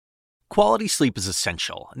Quality sleep is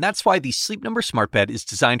essential, and that's why the Sleep Number Smart Bed is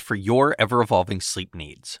designed for your ever-evolving sleep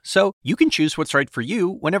needs. So you can choose what's right for you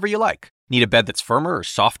whenever you like. Need a bed that's firmer or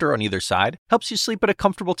softer on either side? Helps you sleep at a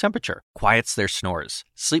comfortable temperature, quiets their snores.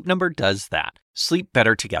 Sleep Number does that. Sleep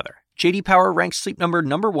better together. J.D. Power ranks Sleep Number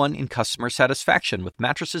 #1 in customer satisfaction with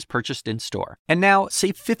mattresses purchased in-store. And now,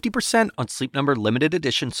 save 50% on Sleep Number limited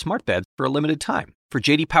edition smart beds for a limited time. For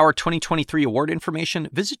J.D. Power 2023 award information,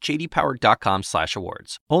 visit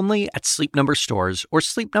jdpower.com/awards. Only at Sleep Number stores or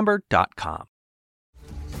sleepnumber.com.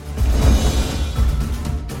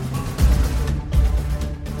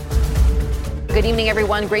 Good evening,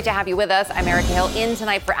 everyone. Great to have you with us. I'm Erica Hill in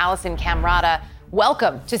tonight for Allison Camrata.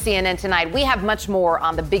 Welcome to CNN Tonight. We have much more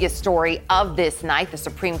on the biggest story of this night. The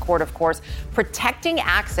Supreme Court, of course, protecting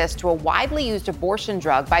access to a widely used abortion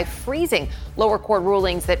drug by freezing lower court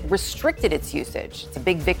rulings that restricted its usage. It's a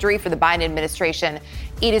big victory for the Biden administration.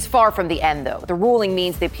 It is far from the end, though. The ruling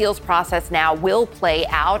means the appeals process now will play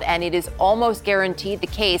out, and it is almost guaranteed the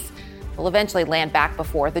case will eventually land back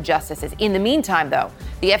before the justices. In the meantime, though,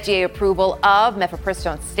 the FDA approval of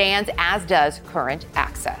Mifepristone stands, as does current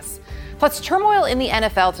access. Plus, turmoil in the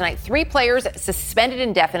NFL tonight. 3 players suspended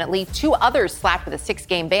indefinitely, 2 others slapped with a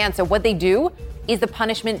 6-game ban. So what they do, is the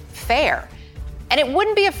punishment fair? And it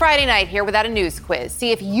wouldn't be a Friday night here without a news quiz.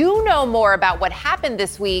 See if you know more about what happened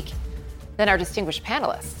this week than our distinguished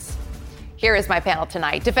panelists. Here is my panel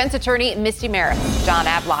tonight. Defense attorney Misty Meredith, John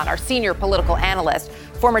Avlon, our senior political analyst,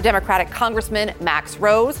 former Democratic Congressman Max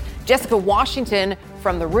Rose, Jessica Washington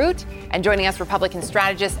from The Root, and joining us, Republican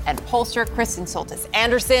strategist and pollster Kristen Soltis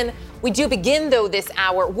Anderson. We do begin, though, this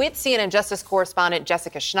hour with CNN Justice correspondent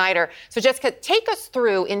Jessica Schneider. So, Jessica, take us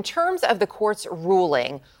through, in terms of the court's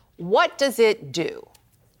ruling, what does it do?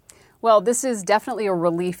 Well, this is definitely a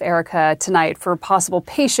relief, Erica, tonight for possible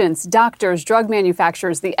patients, doctors, drug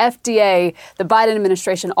manufacturers, the FDA, the Biden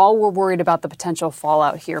administration. All were worried about the potential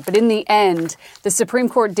fallout here. But in the end, the Supreme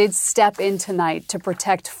Court did step in tonight to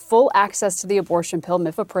protect full access to the abortion pill,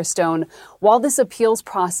 Mifepristone, while this appeals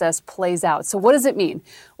process plays out. So what does it mean?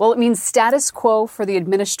 Well, it means status quo for the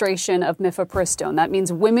administration of Mifepristone. That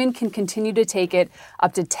means women can continue to take it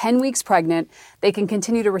up to 10 weeks pregnant. They can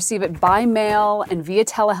continue to receive it by mail and via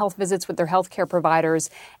telehealth visits with their healthcare providers,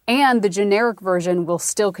 and the generic version will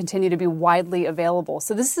still continue to be widely available.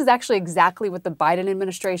 So this is actually exactly what the Biden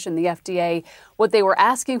administration, the FDA, what they were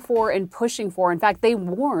asking for and pushing for. In fact, they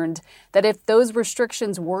warned that if those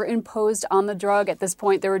restrictions were imposed on the drug at this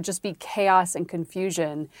point, there would just be chaos and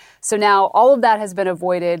confusion. So now all of that has been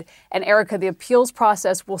avoided. And Erica, the appeals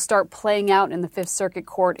process will start playing out in the Fifth Circuit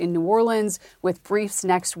Court in New Orleans with briefs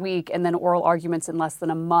next week and then oral arguments in less than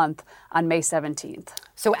a month on May 17th.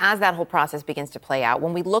 So as that whole process begins to play out,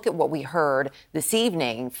 when we look at what we heard this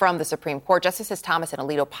evening from the Supreme Court, Justices Thomas and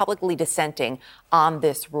Alito publicly dissenting on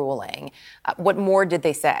this ruling, what more did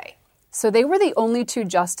they say? So they were the only 2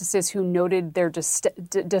 justices who noted their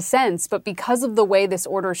dissents, but because of the way this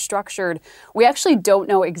order is structured, we actually don't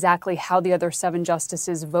know exactly how the other 7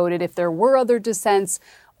 justices voted. If there were other dissents,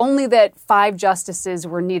 only that 5 justices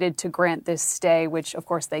were needed to grant this stay, which, of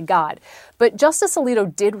course, they got. But Justice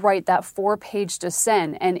Alito did write that 4-page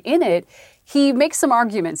dissent, and in it, he makes some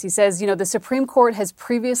arguments. He says, the Supreme Court has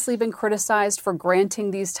previously been criticized for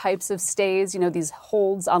granting these types of stays, these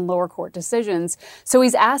holds on lower court decisions. So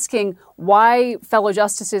he's asking, why, fellow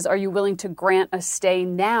justices, are you willing to grant a stay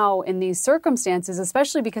now in these circumstances,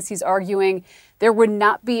 especially because he's arguing there would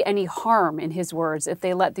not be any harm, in his words, if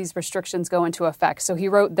they let these restrictions go into effect. So he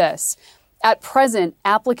wrote this: at present,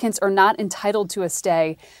 applicants are not entitled to a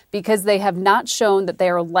stay because they have not shown that they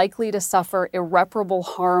are likely to suffer irreparable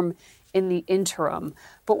harm in the interim.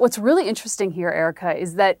 But what's really interesting here, Erica,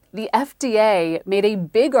 is that the FDA made a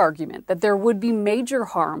big argument that there would be major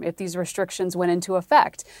harm if these restrictions went into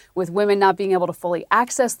effect, with women not being able to fully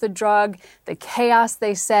access the drug, the chaos,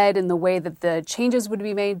 they said, in the way that the changes would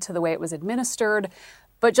be made to the way it was administered.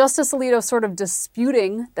 But Justice Alito sort of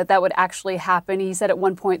disputing that that would actually happen. He said at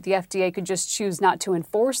one point the FDA could just choose not to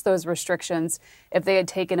enforce those restrictions if they had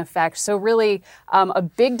taken effect. So really a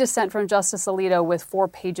big dissent from Justice Alito with 4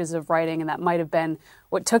 pages of writing, and that might have been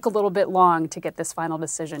what took a little bit long to get this final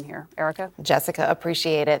decision here. Erica? Jessica,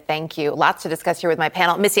 appreciate it. Thank you. Lots to discuss here with my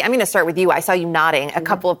panel. Missy, I'm going to start with you. I saw you nodding a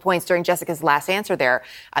couple of points during Jessica's last answer there.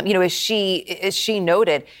 As she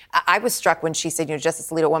noted, I was struck when she said, Justice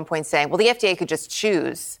Alito at one point saying, well, the FDA could just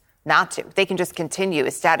choose not to. They can just continue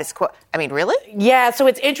as status quo. I mean, really? Yeah, so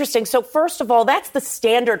it's interesting. So first of all, that's the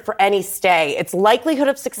standard for any stay. It's likelihood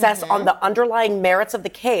of success on the underlying merits of the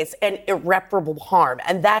case and irreparable harm.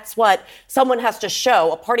 And that's what someone has to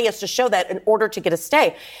show. A party has to show that in order to get a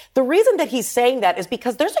stay. The reason that he's saying that is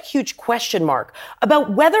because there's a huge question mark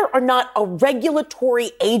about whether or not a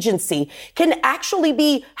regulatory agency can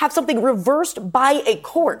actually have something reversed by a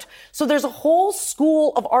court. So there's a whole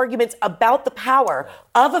school of arguments about the power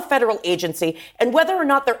of a federal agency and whether or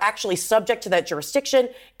not they're actually subject to that jurisdiction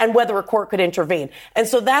and whether a court could intervene. And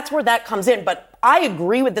so that's where that comes in. But I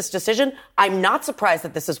agree with this decision. I'm not surprised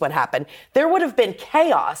that this is what happened. There would have been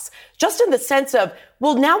chaos just in the sense of,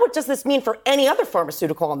 well, now what does this mean for any other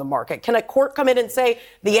pharmaceutical on the market? Can a court come in and say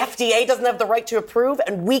the FDA doesn't have the right to approve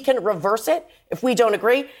and we can reverse it if we don't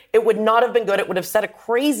agree? It would not have been good. It would have set a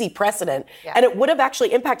crazy precedent, and it would have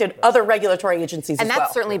actually impacted other regulatory agencies as well. And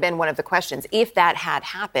that's certainly been one of the questions. If that had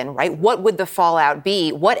happened, right, what would the fallout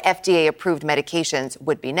be? What FDA-approved medications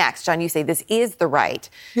would be next? John, you say this is the right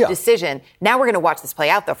decision. Now we're going to watch this play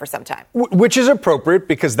out, though, for some time. Which is appropriate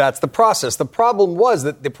because that's the process. The problem was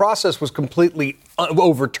that the process was completely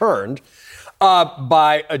overturned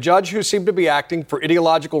by a judge who seemed to be acting for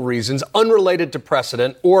ideological reasons unrelated to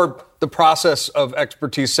precedent or the process of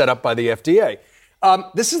expertise set up by the FDA.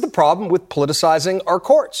 This is the problem with politicizing our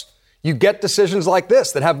courts. You get decisions like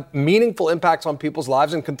this that have meaningful impacts on people's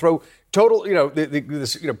lives and can throw total,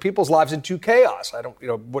 people's lives into chaos.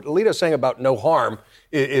 What Alito's saying about no harm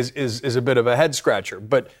is a bit of a head scratcher.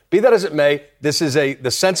 But be that as it may, this is the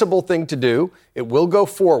sensible thing to do. It will go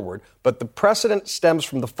forward. But the precedent stems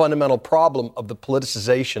from the fundamental problem of the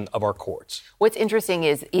politicization of our courts. What's interesting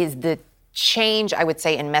is the change, I would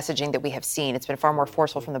say, in messaging that we have seen. It's been far more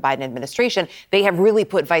forceful from the Biden administration. They have really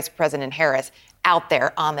put Vice President Harris out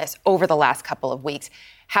there on this over the last couple of weeks.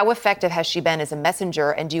 How effective has she been as a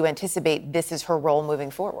messenger, and do you anticipate this is her role moving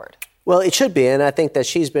forward? Well, it should be, and I think that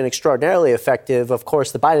she's been extraordinarily effective. Of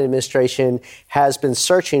course, the Biden administration has been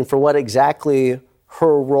searching for what exactly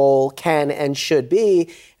her role can and should be.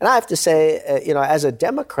 And I have to say, as a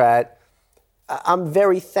Democrat, I'm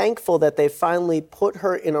very thankful that they finally put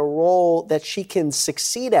her in a role that she can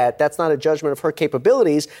succeed at. That's not a judgment of her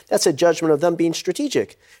capabilities. That's a judgment of them being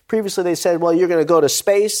strategic. Previously, they said, well, you're going to go to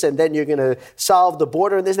space and then you're going to solve the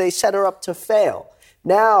border. And they set her up to fail.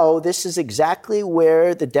 Now, this is exactly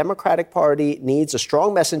where the Democratic Party needs a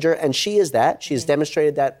strong messenger, and she is that. She has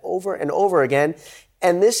demonstrated that over and over again.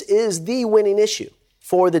 And this is the winning issue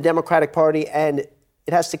for the Democratic Party, and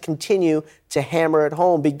it has to continue to hammer it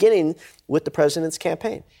home, beginning with the president's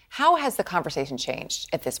campaign. How has the conversation changed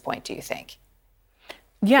at this point, do you think?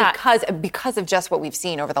 Yeah. Because of just what we've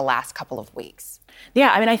seen over the last couple of weeks.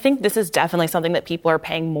 Yeah, I mean, I think this is definitely something that people are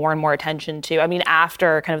paying more and more attention to. I mean,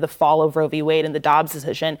 after kind of the fall of Roe v. Wade and the Dobbs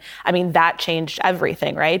decision, I mean, that changed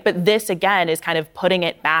everything, right? But this, again, is kind of putting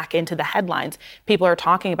it back into the headlines. People are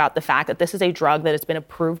talking about the fact that this is a drug that has been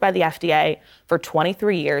approved by the FDA for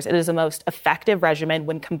 23 years. It is the most effective regimen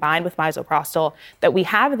when combined with misoprostol that we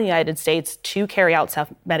have in the United States to carry out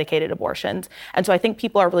self-medicated abortions. And so I think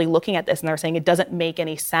people are really looking at this and they're saying it doesn't make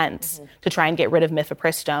any sense to try and get rid of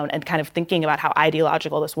mifepristone, and kind of thinking about how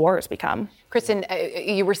ideological this war has become. Kristen,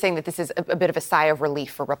 you were saying that this is a bit of a sigh of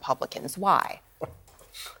relief for Republicans. Why?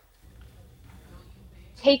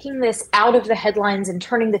 Taking this out of the headlines and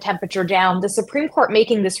turning the temperature down, the Supreme Court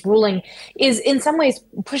making this ruling is in some ways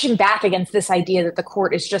pushing back against this idea that the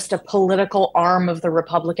court is just a political arm of the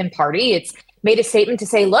Republican Party. It's made a statement to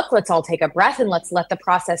say, look, let's all take a breath and let's let the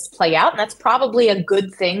process play out. And that's probably a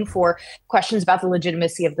good thing for questions about the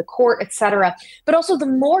legitimacy of the court, et cetera. But also, the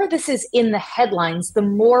more this is in the headlines, the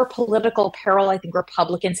more political peril I think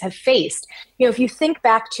Republicans have faced. You know, if you think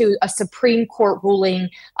back to a Supreme Court ruling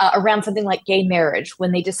around something like gay marriage,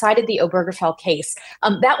 when they decided the Obergefell case,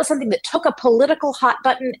 that was something that took a political hot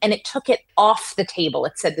button and it took it off the table.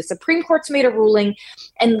 It said the Supreme Court's made a ruling,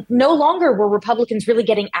 and no longer were Republicans really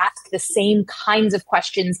getting asked the same kinds of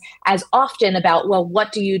questions as often about, well,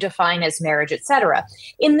 what do you define as marriage, et cetera.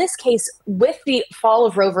 In this case, with the fall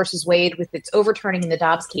of Roe versus Wade, with its overturning in the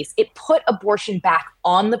Dobbs case, it put abortion back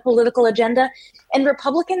on the political agenda. And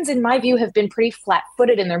Republicans, in my view, have been pretty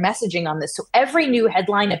flat-footed in their messaging on this. So every new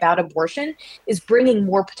headline about abortion is bringing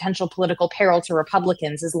more potential political peril to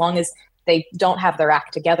Republicans as long as they don't have their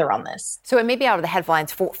act together on this. So it may be out of the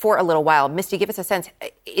headlines for a little while. Misty, give us a sense.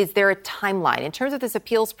 Is there a timeline in terms of this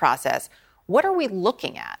appeals process? What are we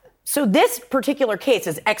looking at? So this particular case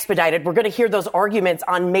is expedited. We're going to hear those arguments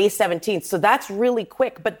on May 17th. So that's really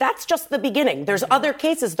quick. But that's just the beginning. There's other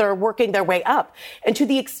cases that are working their way up. And to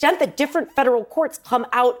the extent that different federal courts come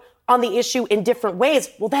out on the issue in different ways,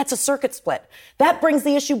 well, that's a circuit split. That brings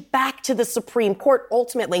the issue back to the Supreme Court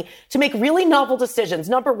ultimately to make really novel decisions.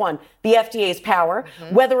 Number one, the FDA's power,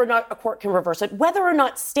 whether or not a court can reverse it, whether or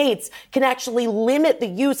not states can actually limit the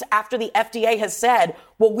use after the FDA has said,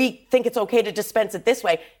 well, we think it's okay to dispense it this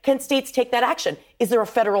way. Can states take that action? Is there a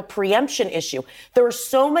federal preemption issue? There are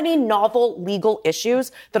so many novel legal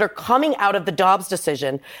issues that are coming out of the Dobbs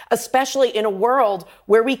decision, especially in a world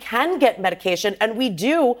where we can get medication, and we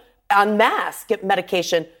do en masse get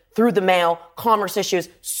medication through the mail, commerce issues,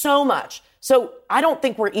 so much. So I don't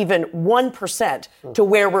think we're even 1% to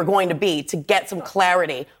where we're going to be to get some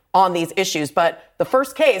clarity on these issues. But the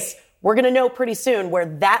first case, we're going to know pretty soon where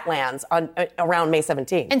that lands on around May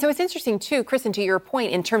 17th. And so it's interesting, too, Kristen, to your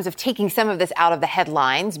point, in terms of taking some of this out of the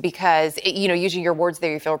headlines, because, using your words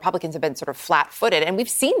there, you feel Republicans have been sort of flat-footed. And we've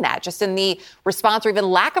seen that just in the response or even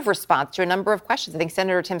lack of response to a number of questions. I think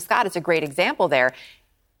Senator Tim Scott is a great example there.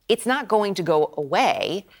 It's not going to go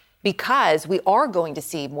away because we are going to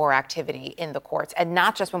see more activity in the courts, and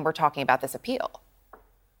not just when we're talking about this appeal.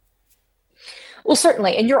 Well,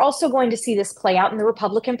 certainly. And you're also going to see this play out in the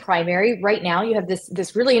Republican primary. Right now, you have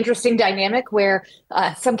this really interesting dynamic where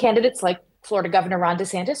some candidates like Florida Governor Ron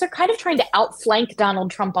DeSantis are kind of trying to outflank Donald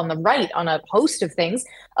Trump on the right on a host of things,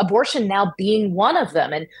 abortion now being one of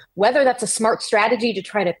them. And whether that's a smart strategy to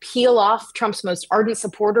try to peel off Trump's most ardent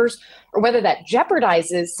supporters, or whether that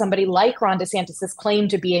jeopardizes somebody like Ron DeSantis' claim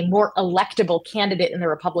to be a more electable candidate in the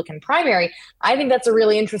Republican primary, I think that's a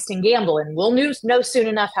really interesting gamble. And we'll know soon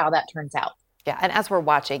enough how that turns out. Yeah, and as we're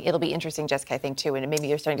watching, it'll be interesting, Jessica, I think, too, and maybe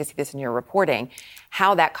you're starting to see this in your reporting,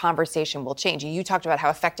 how that conversation will change. You talked about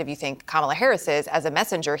how effective you think Kamala Harris is as a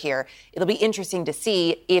messenger here. It'll be interesting to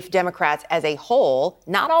see if Democrats as a whole,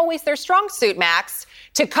 not always their strong suit, Max,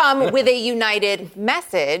 to come with a united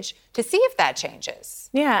message to see if that changes.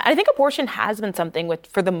 Yeah, I think abortion has been something which,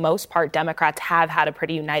 for the most part, Democrats have had a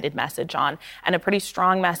pretty united message on, and a pretty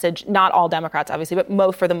strong message. Not all Democrats, obviously,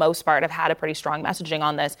 but for the most part, have had a pretty strong messaging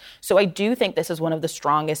on this. So I do think this is one of the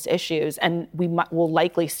strongest issues, and we will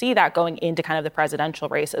likely see that going into kind of the presidential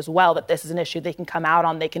race as well, that this is an issue they can come out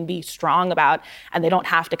on, they can be strong about, and they don't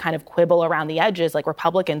have to kind of quibble around the edges like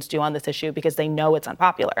Republicans do on this issue because they know it's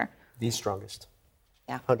unpopular. The strongest.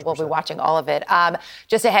 Yeah, 100%. We'll be watching all of it.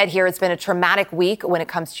 Just ahead here, it's been a traumatic week when it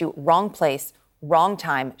comes to wrong place, wrong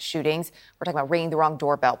time shootings. We're talking about ringing the wrong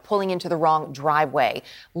doorbell, pulling into the wrong driveway,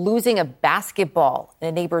 losing a basketball in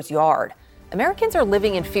a neighbor's yard. Americans are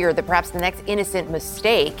living in fear that perhaps the next innocent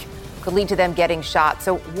mistake could lead to them getting shot.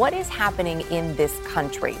 So what is happening in this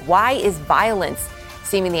country? Why is violence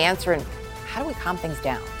seeming the answer? And how do we calm things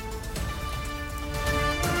down?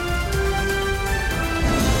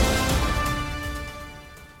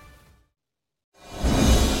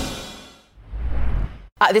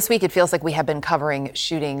 This week, it feels like we have been covering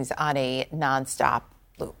shootings on a nonstop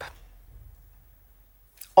loop.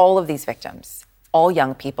 All of these victims, all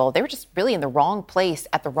young people, they were just really in the wrong place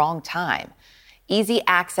at the wrong time. Easy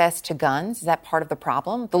access to guns, is that part of the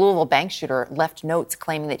problem? The Louisville bank shooter left notes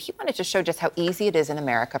claiming that he wanted to show just how easy it is in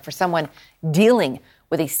America for someone dealing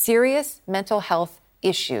with a serious mental health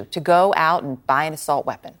issue to go out and buy an assault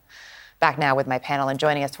weapon. Back now with my panel, and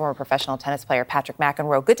joining us, former professional tennis player Patrick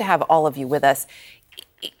McEnroe. Good to have all of you with us.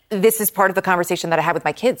 This is part of the conversation that I had with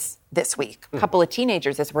my kids this week. A couple of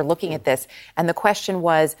teenagers as we're looking at this. And the question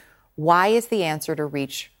was, why is the answer to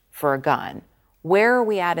reach for a gun? Where are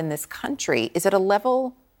we at in this country? Is it a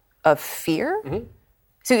level of fear? Mm-hmm.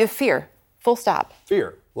 So you have fear, full stop.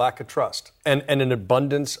 Fear, lack of trust, and an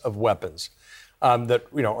abundance of weapons that,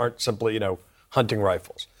 aren't simply, hunting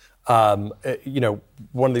rifles.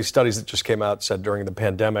 One of these studies that just came out said during the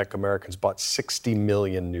pandemic, Americans bought 60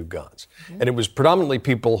 million new guns. Mm-hmm. And it was predominantly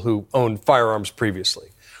people who owned firearms previously.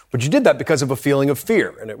 But you did that because of a feeling of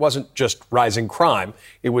fear. And it wasn't just rising crime.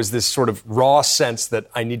 It was this sort of raw sense that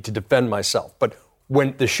I need to defend myself. But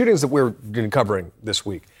when the shootings that we're covering this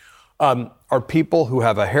week are people who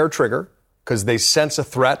have a hair trigger because they sense a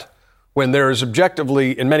threat when there is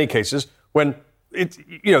objectively, in many cases, when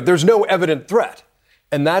there's no evident threat.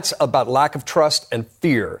 And that's about lack of trust and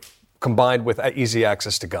fear combined with easy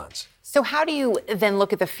access to guns. So how do you then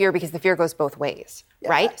look at the fear? Because the fear goes both ways,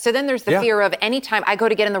 right? So then there's the fear of any time I go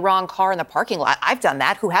to get in the wrong car in the parking lot. I've done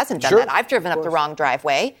that. Who hasn't done that? I've driven up the wrong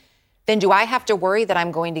driveway. Then do I have to worry that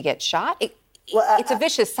I'm going to get shot? It's a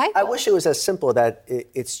vicious cycle. I wish it was as simple that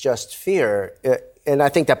it's just fear. And I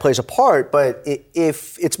think that plays a part. But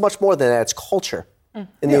if it's much more than that, it's culture.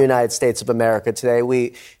 In the United States of America today,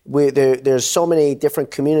 there's so many different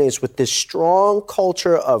communities with this strong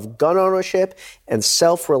culture of gun ownership and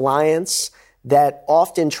self-reliance that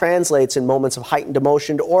often translates in moments of heightened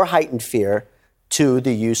emotion or heightened fear to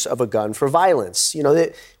the use of a gun for violence.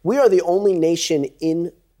 We are the only nation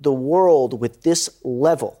in the world with this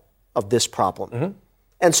level of this problem. Mm-hmm.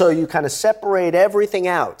 And so you kind of separate everything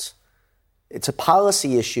out. It's a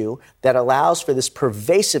policy issue that allows for this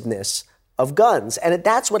pervasiveness of guns. And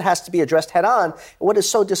that's what has to be addressed head on. And what is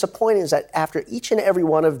so disappointing is that after each and every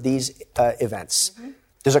one of these events,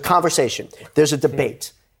 there's a conversation, there's a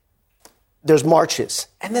debate, there's marches,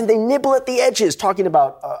 and then they nibble at the edges talking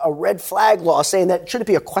about a red flag law, saying that should it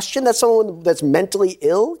be a question that someone that's mentally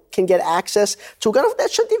ill can get access to a gun? That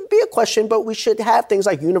shouldn't even be a question, but we should have things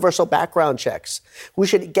like universal background checks. We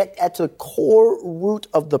should get at the core root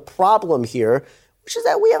of the problem here, which is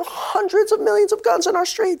that we have hundreds of millions of guns in our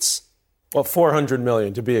streets. Well, 400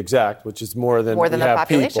 million to be exact, which is more than we the have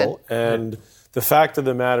population. People. And the fact of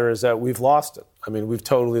the matter is that we've lost it. I mean, we've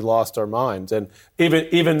totally lost our minds. And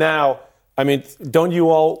even now, I mean, don't you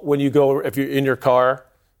all, when you go, if you're in your car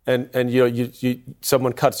and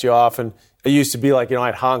someone cuts you off, and it used to be like,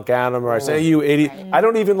 I'd honk at them or I'd say, hey, you idiot. Right. I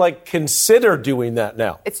don't even consider doing that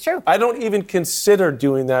now. It's true. I don't even consider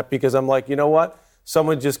doing that because I'm like, you know what?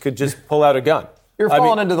 Someone could just pull out a gun. You're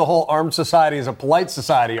falling into the whole armed society is a polite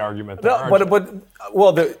society argument there,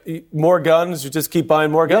 the more guns, you just keep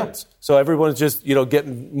buying more guns. Yeah. So everyone's just,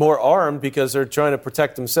 getting more armed because they're trying to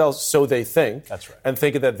protect themselves, so they think. That's right. And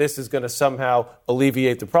thinking that this is going to somehow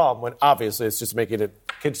alleviate the problem, when obviously it's just making it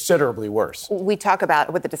considerably worse. We talk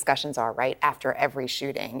about what the discussions are, right, after every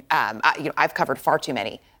shooting. I've covered far too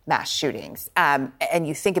many mass shootings. And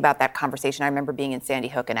you think about that conversation. I remember being in Sandy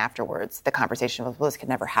Hook, and afterwards, the conversation was, well, this could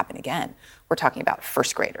never happen again. We're talking about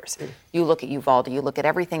first graders. You look at Uvalde, you look at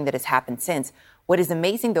everything that has happened since. What is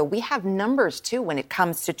amazing, though, we have numbers, too, when it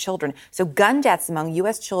comes to children. So gun deaths among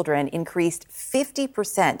U.S. children increased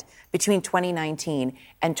 50% between 2019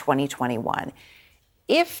 and 2021.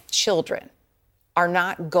 If children are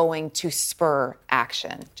not going to spur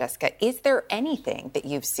action, Jessica, is there anything that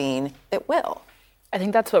you've seen that will? I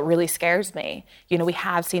think that's what really scares me. We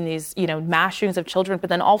have seen these, mass shootings of children, but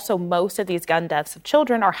then also most of these gun deaths of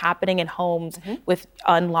children are happening in homes with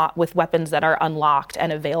weapons that are unlocked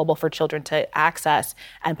and available for children to access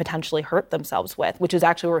and potentially hurt themselves with, which is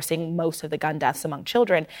actually where we're seeing most of the gun deaths among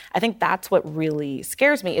children. I think that's what really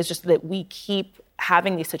scares me, is just that we keep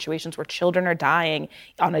having these situations where children are dying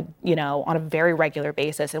on a very regular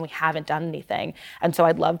basis, and we haven't done anything. And so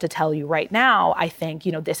I'd love to tell you right now, I think,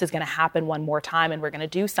 this is going to happen one more time and we're going to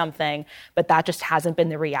do something, but that just hasn't been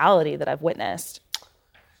the reality that I've witnessed.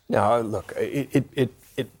 No, look,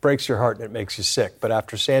 it breaks your heart and it makes you sick. But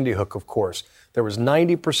after Sandy Hook, of course, there was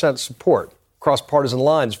 90% support across partisan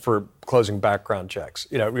lines for closing background checks,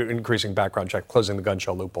 increasing background check, closing the gun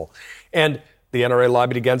show loophole. And the NRA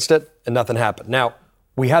lobbied against it, and nothing happened. Now,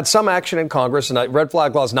 we had some action in Congress, and red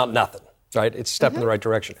flag law is not nothing, right? It's a step in the right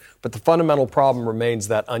direction. But the fundamental problem remains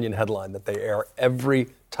that Onion headline that they air every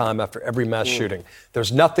time after every mass shooting.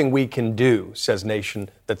 There's nothing we can do, says Nation,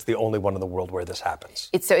 that's the only one in the world where this happens.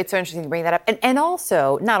 It's so interesting to bring that up. And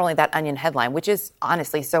also, not only that Onion headline, which is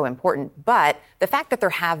honestly so important, but the fact that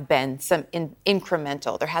there have been some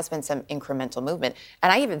incremental movement.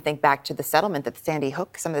 And I even think back to the settlement that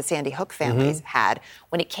some of the Sandy Hook families had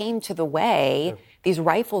when it came to the way these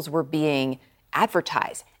rifles were being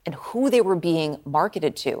advertised and who they were being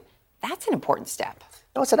marketed to. That's an important step.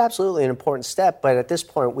 No, it's absolutely an important step, but at this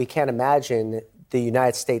point, we can't imagine the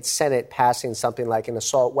United States Senate passing something like an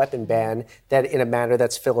assault weapon ban that in a manner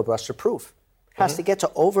that's filibuster-proof. It has to get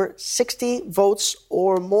to over 60 votes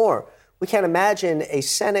or more. We can't imagine a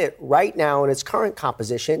Senate right now in its current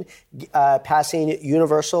composition passing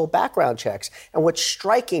universal background checks. And what's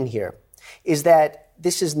striking here is that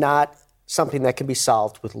this is not something that can be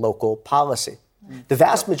solved with local policy. The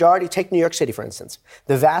vast majority, take New York City, for instance,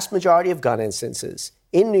 the vast majority of gun instances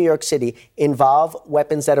in New York City involve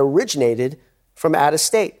weapons that originated from out of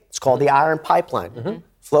state. It's called the Iron Pipeline.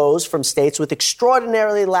 Flows from states with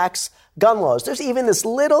extraordinarily lax gun laws. There's even this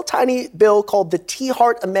little tiny bill called the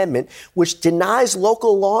T-Hart Amendment, which denies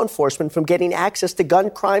local law enforcement from getting access to gun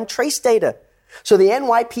crime trace data. So the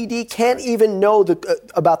NYPD can't even know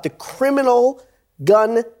about the criminal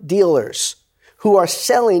gun dealers who are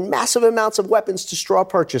selling massive amounts of weapons to straw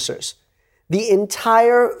purchasers. The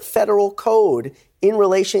entire federal code in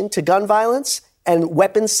relation to gun violence and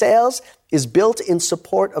weapons sales is built in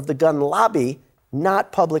support of the gun lobby,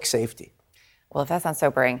 not public safety. Well, if that's not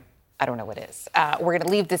sobering, I don't know what is. We're going to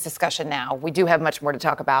leave this discussion now. We do have much more to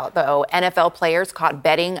talk about, though. NFL players caught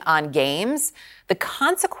betting on games. The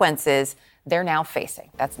consequences they're now facing.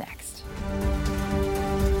 That's next.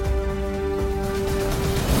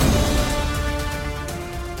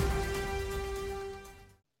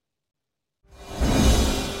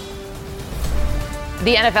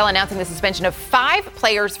 The NFL announcing the suspension of 5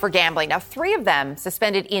 players for gambling. Now, 3 of them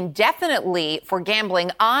suspended indefinitely for gambling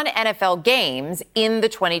on NFL games in the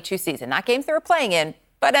 22 season. Not games they were playing in,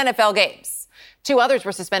 but NFL games. 2 others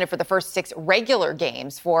were suspended for the first 6 regular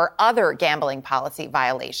games for other gambling policy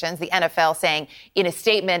violations. The NFL saying in a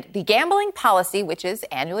statement, the gambling policy, which is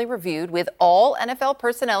annually reviewed with all NFL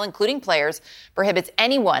personnel, including players, prohibits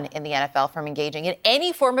anyone in the NFL from engaging in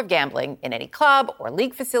any form of gambling in any club or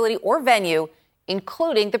league facility or venue,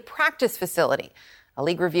 including the practice facility. A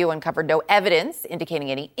league review uncovered no evidence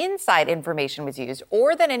indicating any inside information was used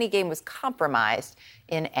or that any game was compromised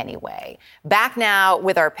in any way. Back now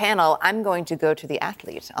with our panel, I'm going to go to the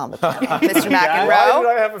athlete on the panel, Mr. McEnroe. Why did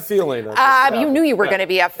I have a feeling? You knew you were going to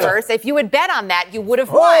be up first. If you had bet on that, you would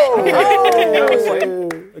have won.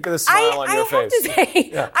 Look at the smile on your face. I have to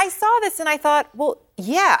say, I saw this and I thought, well,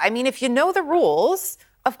 yeah, I mean, if you know the rules,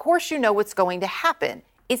 of course you know what's going to happen.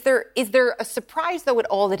 Is there a surprise, though, at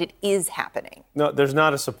all that it is happening? No, there's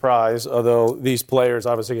not a surprise, although these players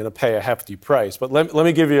obviously going to pay a hefty price. But let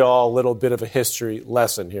me give you all a little bit of a history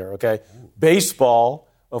lesson here, okay? Baseball,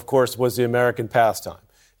 of course, was the American pastime.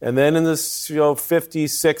 And then in the 50s,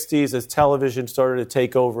 60s, as television started to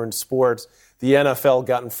take over in sports, the NFL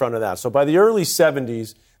got in front of that. So by the early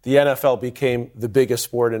 70s, the NFL became the biggest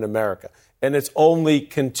sport in America. And it's only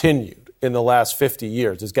continued in the last 50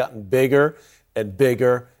 years. It's gotten bigger and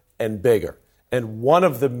bigger and bigger. And one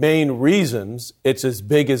of the main reasons it's as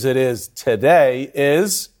big as it is today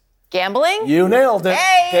is... Gambling? You nailed it.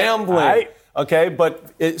 Hey. Gambling. Right. Okay,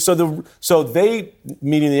 but so they,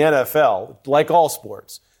 meaning the NFL, like all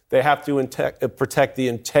sports, they have to protect the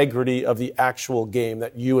integrity of the actual game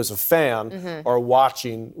that you as a fan are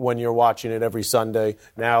watching when you're watching it every Sunday.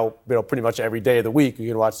 Now, pretty much every day of the week you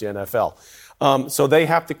can watch the NFL. So they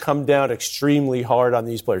have to come down extremely hard on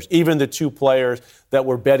these players. Even the 2 players that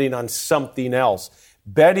were betting on something else.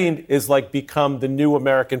 Betting is like become the new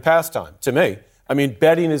American pastime to me. I mean,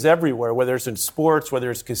 betting is everywhere, whether it's in sports,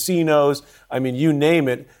 whether it's casinos. I mean, you name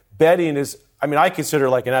it. Betting is, I consider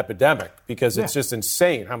like an epidemic because it's just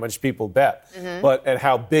insane how much people bet, and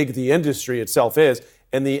how big the industry itself is.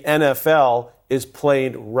 And the NFL is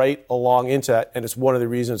playing right along into that. And it's one of the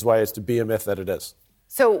reasons why it's the behemoth that it is.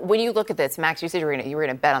 So when you look at this, Max, you said you were going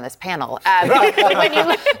to bet on this panel.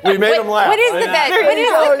 We made them laugh. What is the bet? What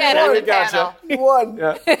is the bet on the panel? You won.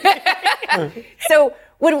 Yeah. So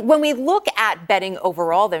when we look at betting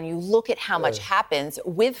overall, then you look at how much happens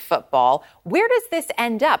with football. Where does this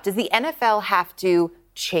end up? Does the NFL have to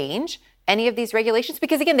change any of these regulations?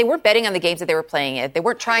 Because, again, they weren't betting on the games that they were playing in. They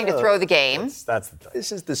weren't trying to throw the game.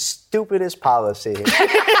 This is the stupidest policy.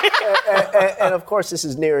 and, of course, this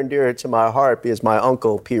is near and dear to my heart because my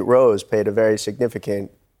uncle, Pete Rose, paid a very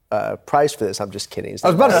significant price for this. I'm just kidding. I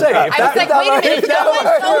was about to say. I was like, wait a minute.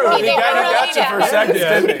 He got you for a second,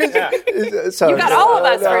 didn't he? You got all of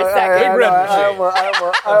us for a second.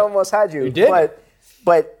 I almost had you. You did?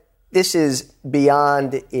 But this is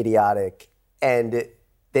beyond idiotic. And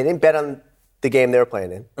they didn't bet on the game they were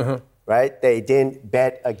playing in, right? They didn't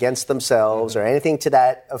bet against themselves or anything to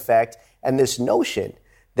that effect. And this notion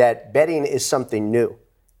that betting is something new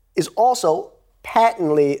is also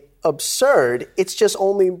patently absurd. It's just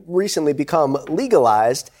only recently become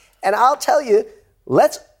legalized. And I'll tell you,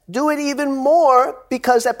 let's do it even more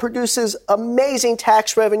because that produces amazing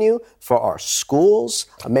tax revenue for our schools,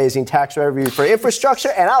 amazing tax revenue for infrastructure,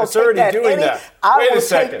 and I'll take that any day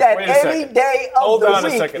of the week. Hold on a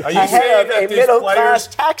second. Are you saying that these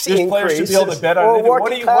players should be able to bet on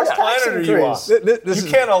anything? What planet are you on? You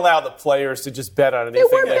can't allow the players to just bet on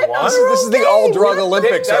anything they want. This is the all-drug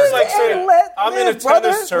Olympics. That's like saying, I'm in a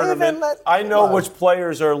tennis tournament. I know which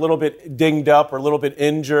players are a little bit dinged up or a little bit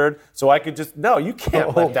injured, so I could just, no, you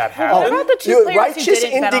can't let that happen. What about the 2 players righteous who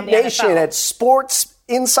didn't bet on the indignation NFL? at sports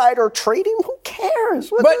insider trading? Who cares?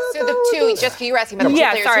 So the 2, Jessica, you were asking about the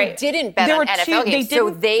 2 players who didn't bet on NFL games. So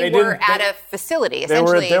they were at a facility,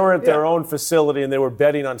 essentially. They were at their own facility, and they were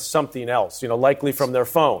betting on something else, likely from their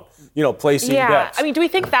phone, placing bets. I mean, do we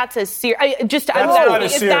think that's as serious? That's not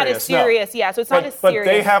as serious. That is serious, yeah, so it's not as serious.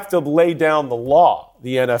 But they have to lay down the law,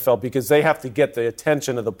 the NFL, because they have to get the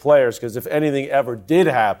attention of the players, because if anything ever did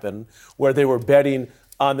happen where they were betting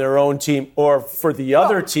on their own team or for the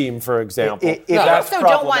other team, for example. That's also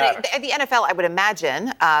don't want it. The NFL, I would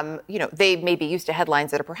imagine, they may be used to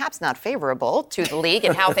headlines that are perhaps not favorable to the league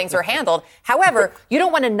and how things are handled. However, you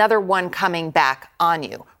don't want another one coming back on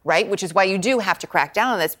you, right? Which is why you do have to crack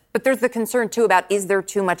down on this. But there's the concern, too, about is there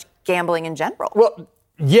too much gambling in general? Well,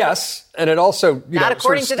 yes, and it also not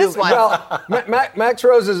according to this one. Well, Max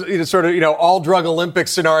Rose's sort of all drug Olympic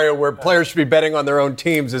scenario where players should be betting on their own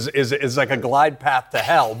teams is like a glide path to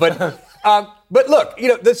hell. But But look,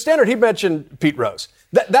 the standard he mentioned, Pete Rose.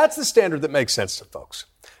 That's the standard that makes sense to folks.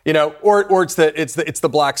 Or it's the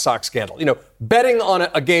Black Sox scandal. Betting on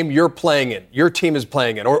a game you're playing in, your team is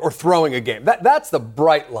playing in, or throwing a game. That's the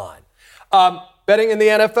bright line. Betting in the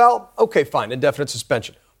NFL, okay, fine, indefinite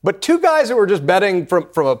suspension. But two guys who were just betting from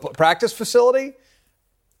a practice facility,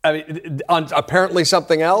 on apparently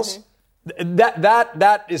something else,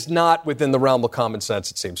 that is not within the realm of common sense,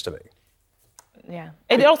 it seems to me. Yeah.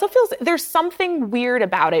 It also feels there's something weird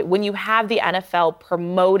about it when you have the NFL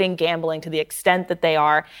promoting gambling to the extent that they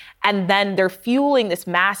are, and then they're fueling this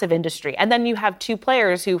massive industry. And then you have two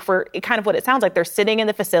players who, for kind of what it sounds like, they're sitting in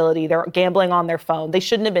the facility, they're gambling on their phone. They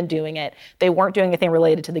shouldn't have been doing it. They weren't doing anything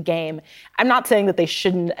related to the game. I'm not saying that they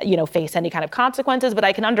shouldn't, face any kind of consequences, but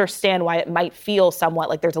I can understand why it might feel somewhat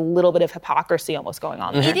like there's a little bit of hypocrisy almost going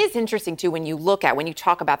on there. It is interesting, too, when you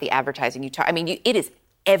talk about the advertising, it is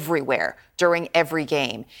everywhere during every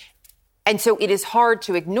game. And so it is hard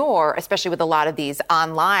to ignore, especially with a lot of these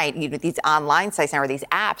online, these online sites now, or these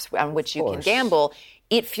apps on which you can gamble.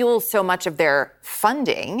 It fuels so much of their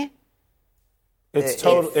funding. It's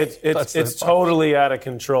totally out of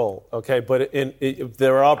control. Okay, but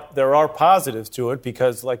there are positives to it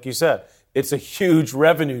because, like you said, it's a huge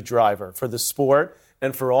revenue driver for the sport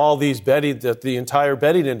and for all these the entire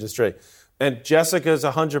betting industry. And Jessica's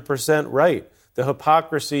 100% right. The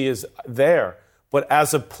hypocrisy is there. But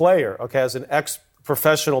as a player, as an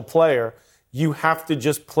ex-professional player, you have to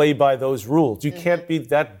just play by those rules. You can't be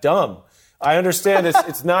that dumb. I understand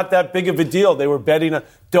it's not that big of a deal. They were betting on,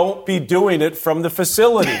 don't be doing it from the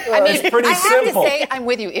facility. It's pretty simple. I have to say, I'm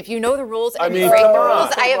with you. If you know the rules and you break the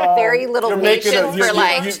rules, I have very little patience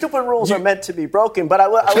for stupid rules are meant to be broken. But I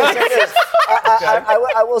will say this.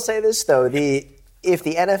 I will say this, though. If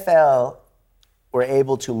the NFL were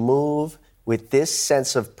able to move with this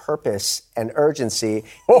sense of purpose and urgency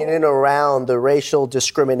in and around the racial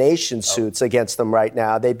discrimination suits against them right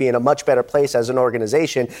now, they'd be in a much better place as an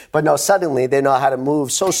organization. But no, suddenly they know how to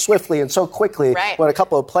move so swiftly and so quickly when a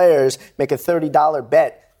couple of players make a $30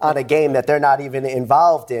 bet on a game that they're not even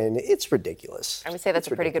involved in. It's ridiculous. I would say that's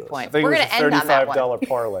a pretty good point. We're going to end on that one. $35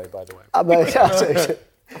 parlay, by the way.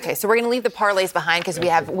 Okay, so we're going to leave the parlays behind because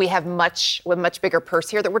we have much bigger purse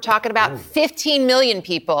here that we're talking about. 15 million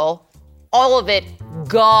people. All of it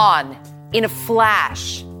gone in a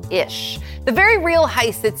flash-ish. The very real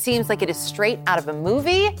heist that seems like it is straight out of a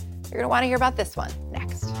movie. You're going to want to hear about this one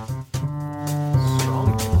next.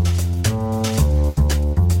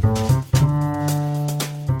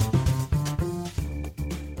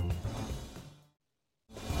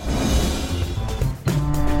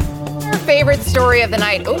 Our favorite story of the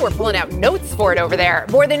night. Oh, we're pulling out notes for it over there.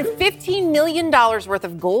 More than $15 million worth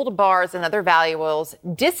of gold bars and other valuables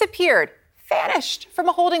vanished from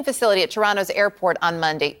a holding facility at Toronto's airport on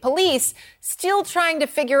Monday. Police still trying to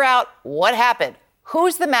figure out what happened.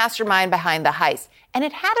 Who's the mastermind behind the heist? And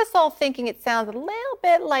it had us all thinking it sounds a little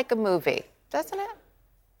bit like a movie, doesn't it?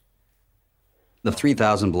 The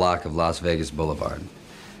 3000 block of Las Vegas Boulevard,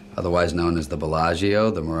 otherwise known as the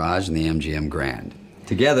Bellagio, the Mirage, and the MGM Grand.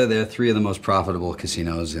 Together, they're three of the most profitable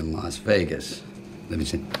casinos in Las Vegas. Let me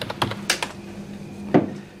see.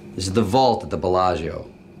 This is the vault at the Bellagio.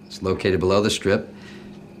 It's located below the Strip,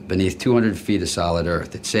 beneath 200 feet of solid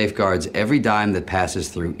earth. It safeguards every dime that passes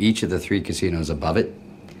through each of the three casinos above it.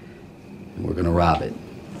 And we're gonna rob it.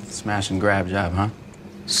 Smash and grab job, huh?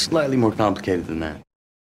 Slightly more complicated than that.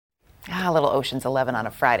 A little Ocean's 11 on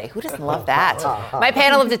a Friday. Who doesn't love that? My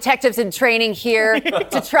panel of detectives in training here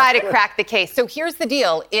to try to crack the case. So here's the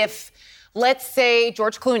deal. If, let's say,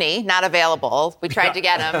 George Clooney, not available. We tried to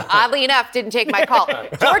get him. Oddly enough, didn't take my call.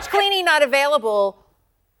 George Clooney, not available.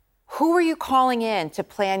 Who are you calling in to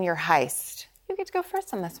plan your heist? You get to go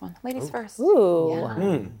first on this one. Ladies first. Ooh.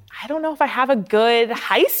 Yeah. I don't know if I have a good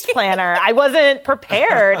heist planner. I wasn't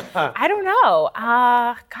prepared. I don't know.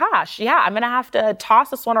 Gosh, yeah, I'm going to have to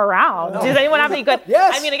toss this one around. Does anyone have any good?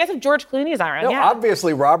 Yes. I mean, I guess if George Clooney's not around,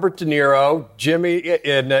 Obviously, Robert De Niro, Jimmy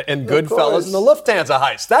in Goodfellas, and the Lufthansa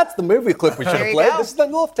heist. That's the movie clip we should have played. This is the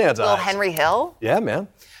Lufthansa Little heist. Henry Hill? Yeah, man.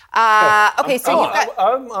 Okay, so you've got...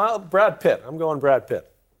 I'm Brad Pitt. I'm going Brad Pitt.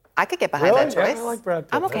 I could get behind that choice. Yeah, I like Brad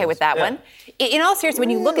Pitt. I'm okay with that one. In all seriousness, when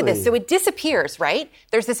you look at this, so it disappears, right?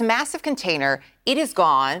 There's this massive container. It is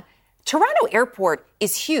gone. Toronto Airport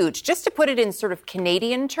is huge. Just to put it in sort of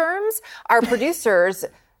Canadian terms, our producers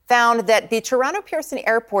found that the Toronto Pearson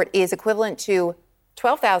Airport is equivalent to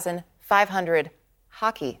 12,500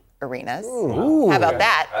 hockey arenas. Ooh. How about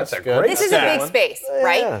that? That's a great This is a big space,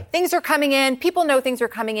 right? Things are coming in. People know things are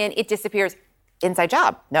coming in. It disappears. Inside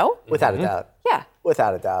job, no? Without a doubt. Yeah.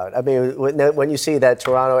 Without a doubt. I mean, when you see that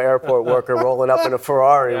Toronto airport worker rolling up in a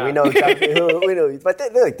Ferrari, we know exactly who. We know, but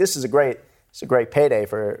this is a great payday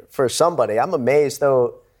for somebody. I'm amazed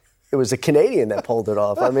though. It was a Canadian that pulled it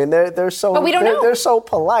off. I mean, they're so. But we don't know. They're so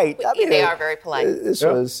polite. I mean, they are very polite. This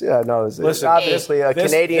was obviously a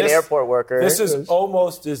Canadian airport worker. This is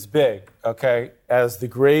almost as big, okay, as the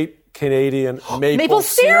great Canadian maple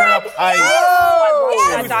syrup heist. Oh,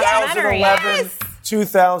 yes, 2011,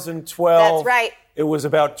 2012. That's right. It was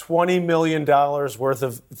about $20 million worth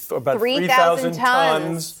of about 3,000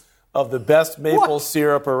 tons of the best maple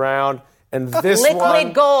syrup around. And this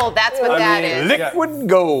liquid gold, that's what that is. Liquid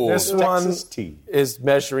gold. This one is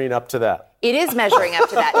measuring up to that. It is measuring up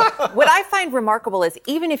to that. What I find remarkable is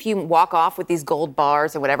even if you walk off with these gold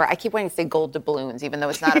bars or whatever, I keep wanting to say gold doubloons, even though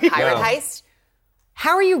it's not a pirate heist.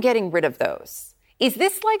 How are you getting rid of those? Is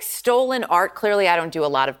this like stolen art? Clearly, I don't do a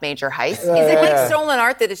lot of major heists. Is it like stolen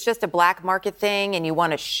art that it's just a black market thing and you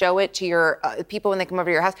want to show it to your people when they come over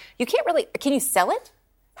to your house? You can't really, can you sell it?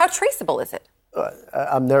 How traceable is it?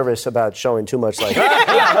 I'm nervous about showing too much like that.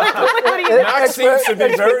 Max seems to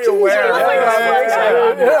be very aware.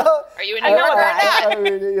 Are you in New York right now? I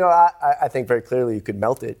mean, I think very clearly you could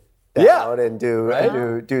melt it down and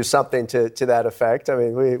do something to that effect. I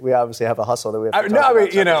mean, we obviously have a hustle that we have to talk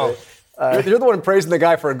about. You're the one praising the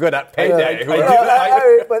guy for a good payday.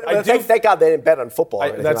 But thank God they didn't bet on football.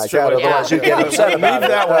 That's true. Otherwise, you'd get upset about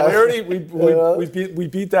that one. We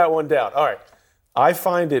beat that one down. All right. I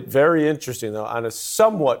find it very interesting, though, on a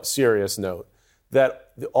somewhat serious note,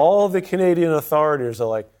 that all the Canadian authorities are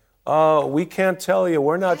like, oh, we can't tell you.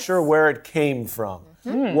 We're not sure where it came from.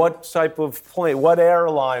 What type of plane, what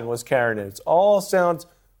airline was carrying it. It all sounds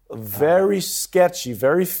very sketchy,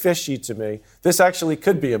 very fishy to me. This actually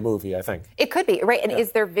could be a movie, I think. It could be, right? And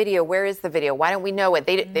is there video? Where is the video? Why don't we know it?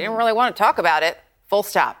 They didn't really want to talk about it. Full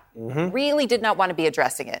stop. Really did not want to be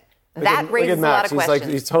addressing it. That raises a lot of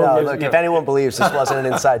questions. If anyone believes this wasn't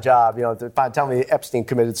an inside job, tell me Epstein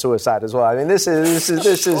committed suicide as well. I mean, this is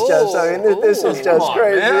just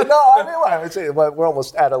crazy. Man. No, I mean, we're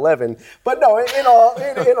almost at 11. But no,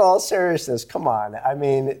 in all seriousness, come on. I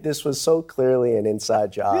mean, this was so clearly an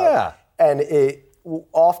inside job. Yeah. And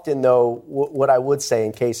often, though, what I would say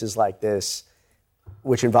in cases like this,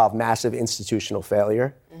 which involve massive institutional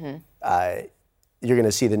failure, you're going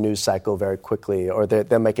to see the news cycle very quickly, or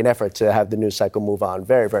they'll make an effort to have the news cycle move on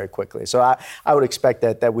very, very quickly. So I would expect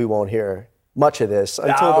that we won't hear much of this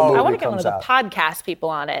until the movie comes out. I want to get one of the podcast people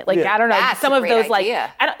on it. Like, I don't know, that's some of those,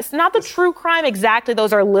 idea. It's not the true crime exactly.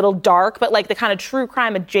 Those are a little dark, but like the kind of true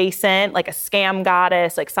crime adjacent, like a scam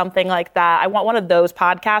goddess, like something like that. I want one of those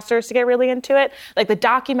podcasters to get really into it. Like the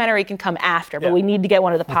documentary can come after, but we need to get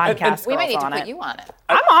one of the podcasters. We might need to put you on it.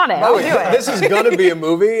 I'm on it. I'll do it. This is going to be a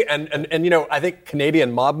movie, and I think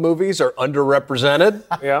Canadian mob movies are underrepresented.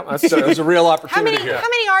 Yeah, there's a real opportunity here. How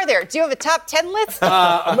many are there? Do you have a top 10 list?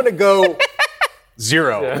 I'm going to go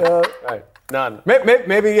 0. Right. None.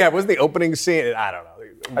 Maybe, it was the opening scene. I don't know.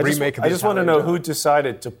 I just want to know who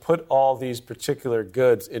decided to put all these particular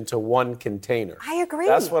goods into one container. I agree.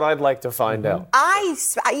 That's what I'd like to find out. I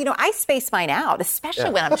space mine out,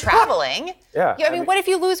 especially when I'm traveling. I mean, what if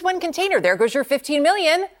you lose one container? There goes your $15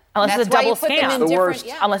 million. Unless it's a double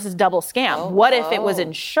scam. Unless it's double scam. What if it was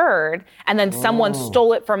insured and then someone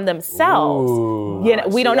stole it from themselves?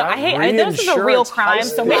 We don't know. This is a real crime,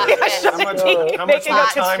 so maybe I shouldn't be making a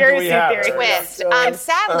conspiracy theory. Twist.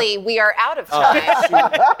 Sadly, we are out of time.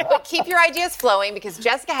 But keep your ideas flowing because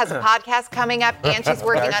Jessica has a podcast coming up and she's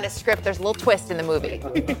working on a script. There's a little twist in the movie.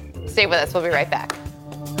 Stay with us. We'll be right back.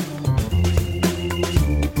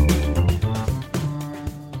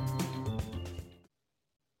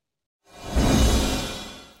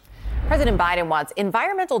 President Biden wants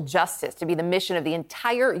environmental justice to be the mission of the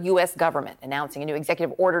entire U.S. government, announcing a new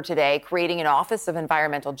executive order today, creating an Office of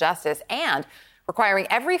Environmental Justice and requiring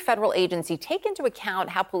every federal agency take into account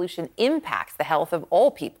how pollution impacts the health of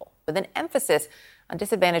all people, with an emphasis on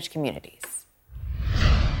disadvantaged communities.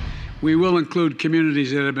 We will include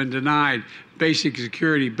communities that have been denied basic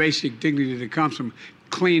security, basic dignity that comes from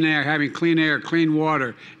clean air, having clean air, clean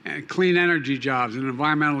water, and clean energy jobs and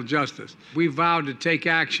environmental justice. We vowed to take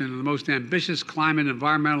action on the most ambitious climate and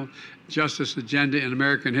environmental justice agenda in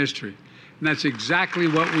American history. And that's exactly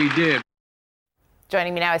what we did.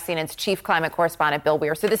 Joining me now is CNN's chief climate correspondent, Bill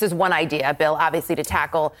Weir. So this is one idea, Bill, obviously to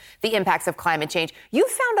tackle the impacts of climate change. You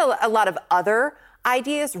found a lot of other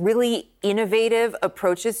ideas, really innovative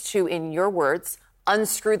approaches to, in your words,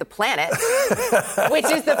 unscrew the planet, which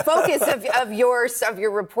is the focus of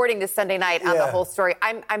your reporting this Sunday night on the whole story.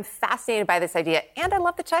 I'm fascinated by this idea, and I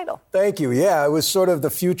love the title. Thank you. Yeah, it was sort of the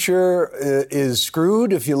future is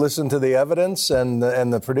screwed if you listen to the evidence and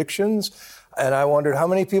the predictions. And I wondered, how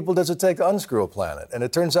many people does it take to unscrew a planet? And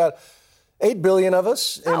it turns out 8 billion of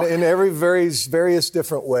us in every various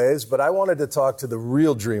different ways. But I wanted to talk to the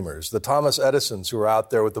real dreamers, the Thomas Edisons who are out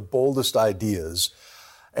there with the boldest ideas.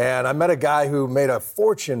 And I met a guy who made a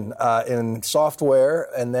fortune in software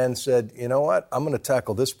and then said, you know what, I'm going to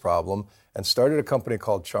tackle this problem, and started a company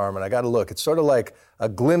called Charm. And I got to look, it's sort of like a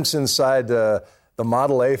glimpse inside the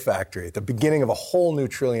Model A factory at the beginning of a whole new $1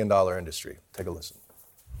 trillion industry. Take a listen.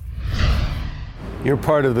 You're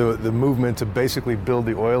part of the movement to basically build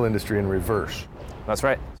the oil industry in reverse. That's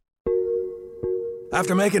right.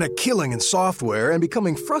 After making a killing in software and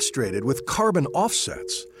becoming frustrated with carbon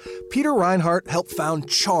offsets, Peter Reinhardt helped found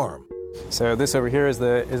Charm. So this over here is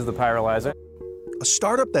the pyrolyzer. A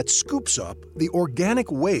startup that scoops up the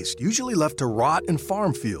organic waste usually left to rot in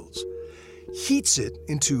farm fields, heats it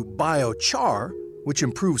into biochar, which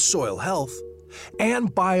improves soil health,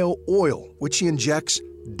 and bio-oil, which he injects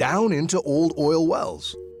down into old oil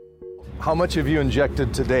wells. How much have you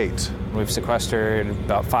injected to date? We've sequestered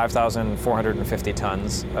about 5,450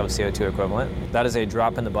 tons of CO2 equivalent. That is a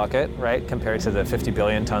drop in the bucket, right, compared to the 50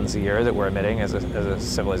 billion tons a year that we're emitting as a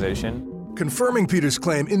civilization. Confirming Peter's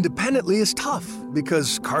claim independently is tough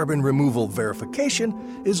because carbon removal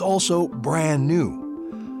verification is also brand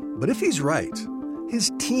new. But if he's right,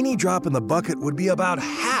 his teeny drop in the bucket would be about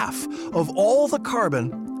half of all the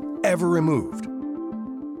carbon ever removed.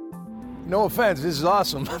 No offense, this is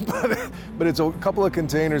awesome, but it's a couple of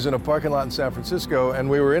containers in a parking lot in San Francisco, and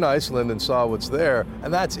we were in Iceland and saw what's there,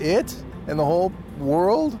 and that's it in the whole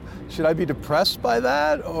world? Should I be depressed by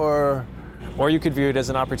that, or? Or you could view it as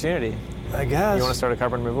an opportunity. I guess. You want to start a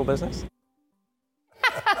carbon removal business?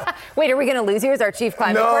 Wait, are we going to lose you as our chief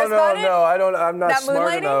climate correspondent? No, I'm not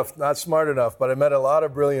smart enough. Not smart enough, but I met a lot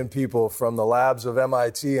of brilliant people from the labs of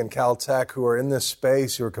MIT and Caltech who are in this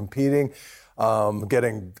space, who are competing.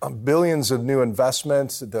 Getting billions of new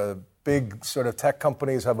investments. The big sort of tech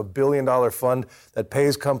companies have $1 billion fund that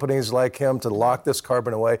pays companies like him to lock this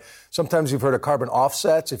carbon away. Sometimes you've heard of carbon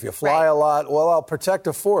offsets. If you fly a lot, well, I'll protect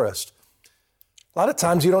a forest. A lot of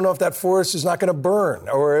times you don't know if that forest is not going to burn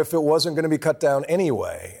or if it wasn't going to be cut down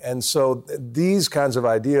anyway. And so these kinds of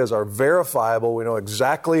ideas are verifiable. We know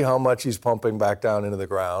exactly how much he's pumping back down into the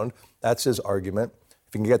ground. That's his argument.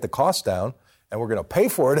 If you can get the cost down, and we're going to pay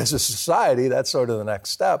for it as a society, that's sort of the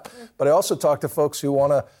next step. But I also talk to folks who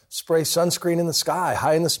want to spray sunscreen in the sky,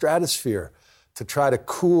 high in the stratosphere, to try to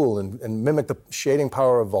cool and mimic the shading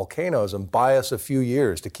power of volcanoes and buy us a few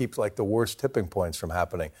years to keep like the worst tipping points from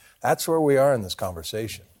happening. That's where we are in this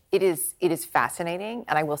conversation. It is fascinating,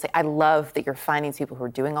 and I will say I love that you're finding people who are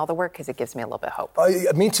doing all the work because it gives me a little bit of hope.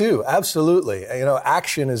 Me too, absolutely. You know,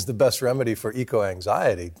 action is the best remedy for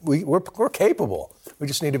eco-anxiety. We're capable. We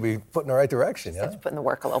just need to be put in the right direction. Yeah, put in the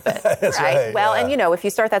work a little bit. That's right. Well, and if you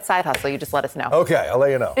start that side hustle, you just let us know. Okay, I'll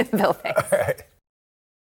let you know. Bill, thanks. All right.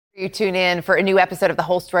 You tune in for a new episode of The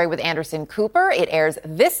Whole Story with Anderson Cooper. It airs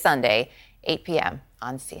this Sunday, 8 p.m.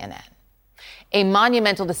 on CNN. A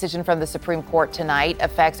monumental decision from the Supreme Court tonight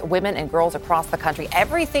affects women and girls across the country.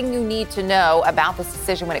 Everything you need to know about this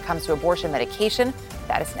decision when it comes to abortion medication,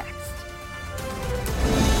 that is next.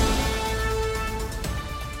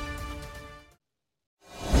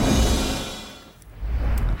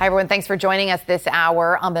 Hi, everyone. Thanks for joining us this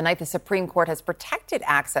hour. On the night, the Supreme Court has protected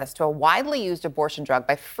access to a widely used abortion drug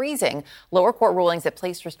by freezing lower court rulings that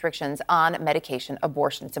placed restrictions on medication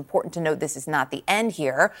abortion. It's important to note this is not the end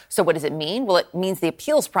here. So what does it mean? Well, it means the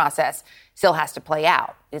appeals process still has to play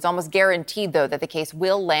out. It's almost guaranteed, though, that the case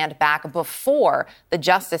will land back before the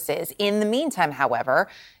justices. In the meantime, however,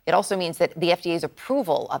 it also means that the FDA's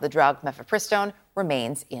approval of the drug Mifepristone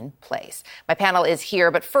remains in place. My panel is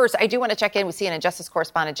here, but first, I do want to check in with CNN Justice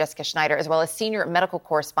correspondent Jessica Schneider, as well as senior medical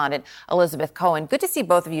correspondent Elizabeth Cohen. Good to see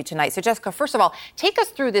both of you tonight. So, Jessica, first of all, take us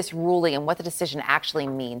through this ruling and what the decision actually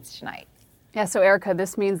means tonight. Yeah, so Erica,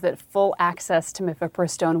 this means that full access to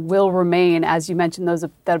Mifepristone will remain, as you mentioned,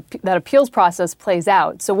 that appeals process plays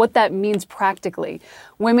out. So what that means practically,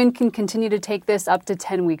 women can continue to take this up to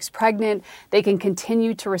 10 weeks pregnant. They can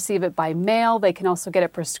continue to receive it by mail. They can also get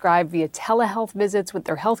it prescribed via telehealth visits with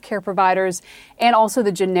their healthcare providers. And also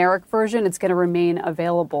the generic version, it's going to remain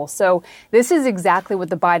available. So this is exactly what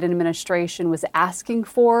the Biden administration was asking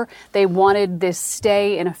for. They wanted this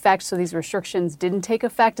stay in effect so these restrictions didn't take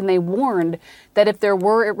effect, and they warned that if there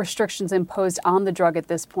were restrictions imposed on the drug at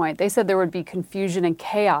this point, they said there would be confusion and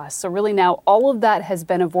chaos. So really now all of that has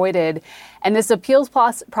been avoided. And this appeals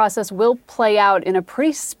process will play out in a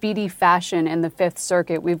pretty speedy fashion in the Fifth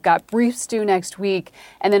Circuit. We've got briefs due next week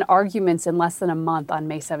and then arguments in less than a month on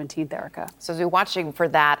May 17th, Erica. So as we're watching for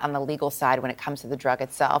that on the legal side when it comes to the drug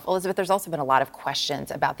itself, Elizabeth, there's also been a lot of questions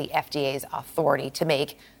about the FDA's authority to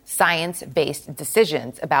make science-based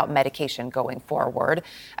decisions about medication going forward.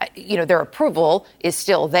 Their approval is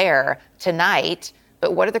still there tonight,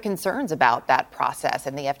 but what are the concerns about that process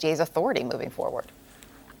and the FDA's authority moving forward?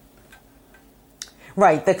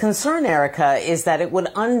 Right. The concern, Erica, is that it would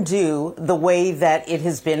undo the way that it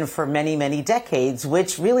has been for many, many decades,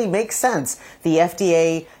 which really makes sense. The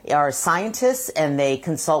FDA are scientists and they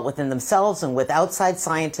consult within themselves and with outside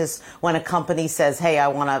scientists. When a company says, hey, I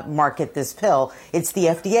want to market this pill, it's the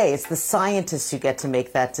FDA. It's the scientists who get to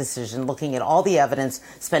make that decision, looking at all the evidence,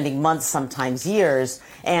 spending months, sometimes years.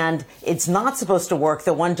 And it's not supposed to work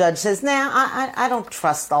that one judge says, I don't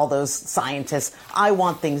trust all those scientists. I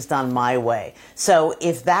want things done my way. So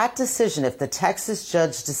if that decision, if the Texas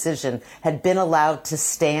judge decision had been allowed to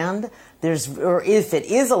stand, or if it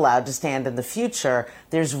is allowed to stand in the future,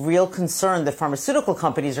 there's real concern that pharmaceutical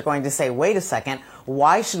companies are going to say, wait a second,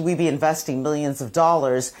 why should we be investing millions of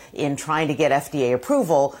dollars in trying to get FDA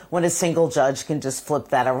approval when a single judge can just flip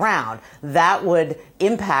that around? That would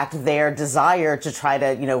impact their desire to try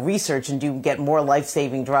to, research and get more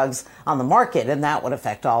life-saving drugs on the market, and that would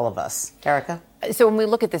affect all of us. Erica? So when we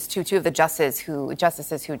look at this, two of the justices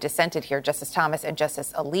who dissented here, Justice Thomas and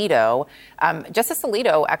Justice Alito, Justice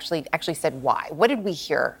Alito actually said why. What did we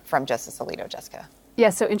hear from Justice Alito, Jessica? Yeah,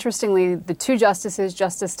 so interestingly, the two justices,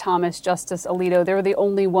 Justice Thomas, Justice Alito, they were the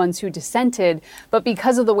only ones who dissented. But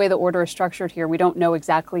because of the way the order is structured here, we don't know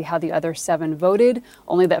exactly how the other 7 voted,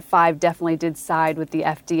 only that 5 definitely did side with the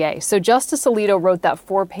FDA. So Justice Alito wrote that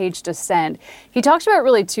 4-page dissent. He talked about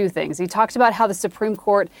really 2 things. He talked about how the Supreme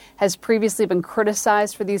Court has previously been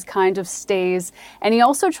criticized for these kinds of stays. And he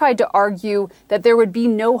also tried to argue that there would be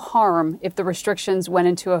no harm if the restrictions went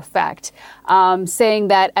into effect, saying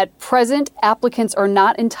that at present, applicants are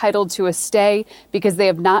not entitled to a stay because they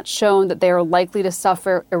have not shown that they are likely to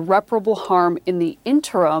suffer irreparable harm in the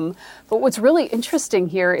interim. But what's really interesting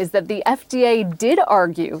here is that the FDA did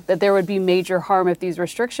argue that there would be major harm if these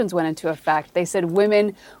restrictions went into effect. They said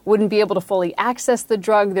women wouldn't be able to fully access the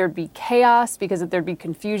drug. There'd be chaos because there'd be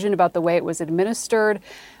confusion about the way it was administered.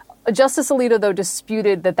 Justice Alito, though,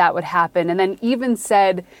 disputed that would happen and then even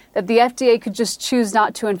said that the FDA could just choose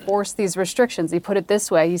not to enforce these restrictions. He put it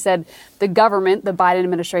this way. He said the government, the Biden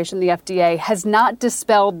administration, the FDA, has not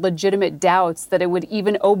dispelled legitimate doubts that it would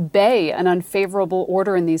even obey an unfavorable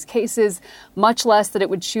order in these cases, much less that it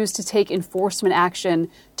would choose to take enforcement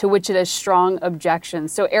action to which it has strong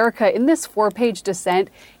objections. So, Erica, in this 4-page dissent,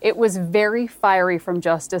 it was very fiery from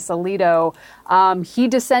Justice Alito. He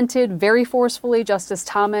dissented very forcefully. Justice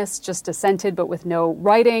Thomas just dissented, but with no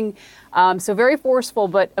writing. So very forceful,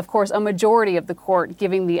 but of course, a majority of the court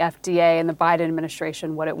giving the FDA and the Biden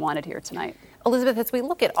administration what it wanted here tonight. Elizabeth, as we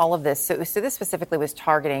look at all of this, so this specifically was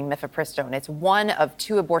targeting mifepristone. It's one of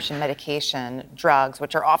 2 abortion medication drugs,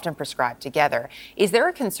 which are often prescribed together. Is there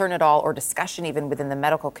a concern at all or discussion even within the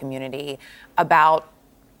medical community about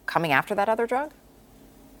coming after that other drug?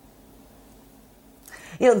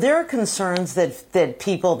 There are concerns that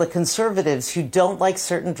people, the conservatives who don't like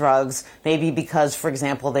certain drugs, maybe because, for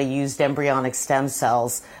example, they used embryonic stem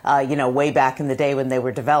cells, way back in the day when they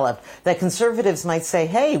were developed, that conservatives might say,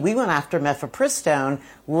 hey, we went after mifepristone,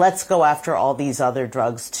 let's go after all these other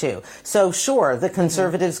drugs too. So sure, the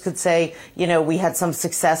conservatives could say, we had some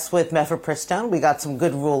success with mifepristone, we got some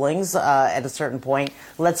good rulings at a certain point,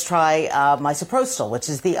 let's try misoprostol, which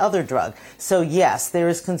is the other drug. So yes, there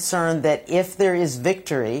is concern that if there is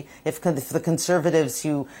victory, if the conservatives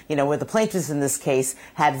who, were the plaintiffs in this case,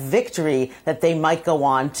 had victory, that they might go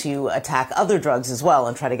on to attack other drugs as well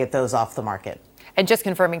and try to get those off the market. And just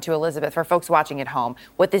confirming to Elizabeth, for folks watching at home,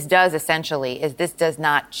 what this does essentially is this does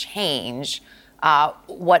not change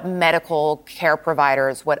what medical care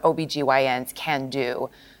providers, what OBGYNs can do.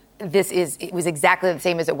 It was exactly the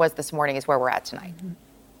same as it was this morning is where we're at tonight. Mm-hmm.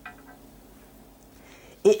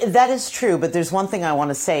 That is true, but there's one thing I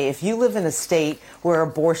want to say. If you live in a state where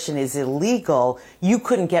abortion is illegal, you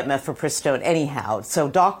couldn't get mifepristone anyhow. So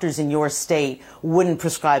doctors in your state wouldn't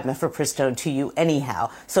prescribe mifepristone to you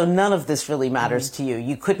anyhow. So none of this really matters to you.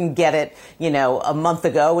 You couldn't get it, a month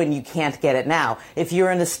ago and you can't get it now. If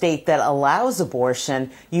you're in a state that allows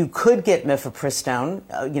abortion, you could get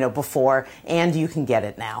mifepristone, before, and you can get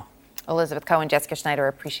it now. Elizabeth Cohen, Jessica Schneider,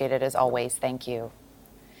 appreciate it as always. Thank you.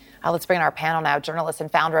 Let's bring in our panel now. Journalist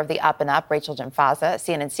and founder of The Up and Up, Rachel Jemfaza,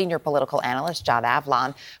 CNN senior political analyst, John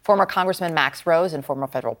Avlon, former Congressman Max Rose, and former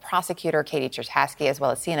federal prosecutor Katie Cherskasky, as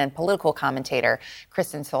well as CNN political commentator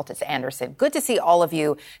Kristen Soltis Anderson. Good to see all of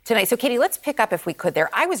you tonight. So, Katie, let's pick up, if we could, there.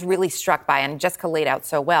 I was really struck by, and Jessica laid out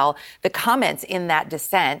so well, the comments in that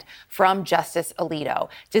dissent from Justice Alito.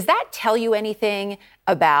 Does that tell you anything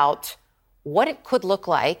about what it could look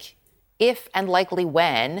like if and likely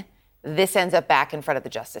when this ends up back in front of the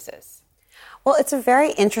justices? Well, it's a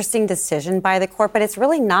very interesting decision by the court, but it's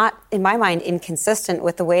really not, in my mind, inconsistent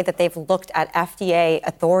with the way that they've looked at FDA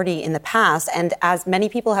authority in the past. And as many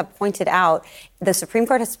people have pointed out, the Supreme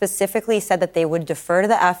Court has specifically said that they would defer to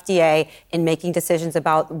the FDA in making decisions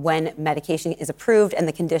about when medication is approved and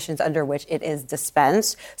the conditions under which it is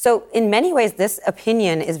dispensed. So in many ways, this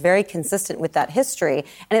opinion is very consistent with that history.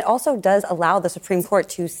 And it also does allow the Supreme Court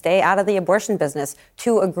to stay out of the abortion business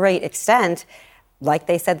to a great extent, like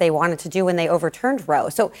they said they wanted to do when they overturned Roe.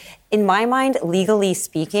 So in my mind, legally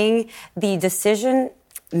speaking, the decision,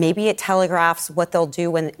 maybe it telegraphs what they'll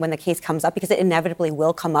do when the case comes up, because it inevitably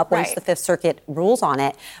will come up once the Fifth Circuit rules on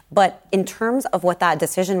it. But in terms of what that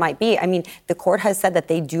decision might be, I mean, the court has said that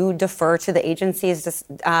they do defer to the agency's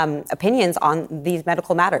opinions on these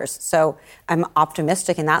medical matters. So I'm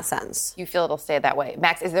optimistic in that sense. You feel it'll stay that way.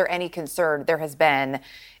 Max, is there any concern? There has been,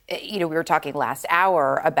 we were talking last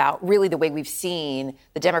hour about really the way we've seen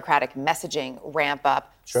the Democratic messaging ramp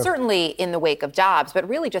up, certainly in the wake of Dobbs, but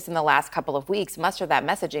really just in the last couple of weeks, much of that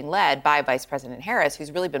messaging led by Vice President Harris,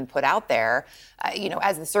 who's really been put out there,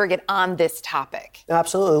 as the surrogate on this topic.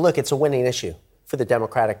 Absolutely. Look, it's a winning issue for the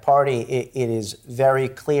Democratic Party. It is very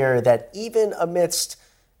clear that even amidst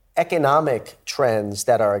economic trends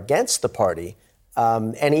that are against the party,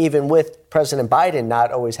 and even with President Biden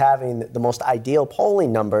not always having the most ideal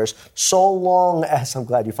polling numbers, so long as, I'm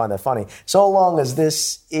glad you find that funny, so long as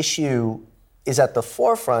this issue is at the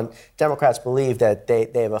forefront, Democrats believe that they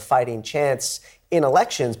have a fighting chance in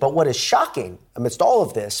elections. But what is shocking amidst all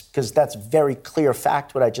of this, because that's very clear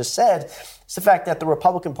fact what I just said, is the fact that the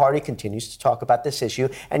Republican Party continues to talk about this issue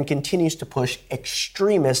and continues to push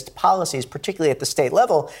extremist policies, particularly at the state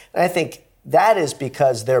level. And I think that is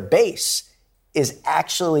because their base is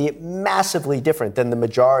actually massively different than the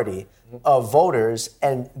majority of voters.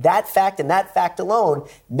 And that fact alone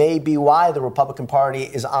may be why the Republican Party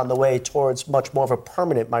is on the way towards much more of a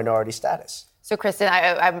permanent minority status. So, Kristen,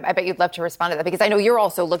 I bet you'd love to respond to that, because I know you're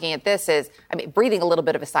also looking at this as, breathing a little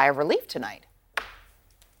bit of a sigh of relief tonight.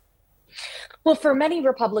 Well, for many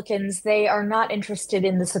Republicans, they are not interested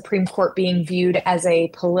in the Supreme Court being viewed as a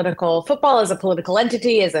political football, as a political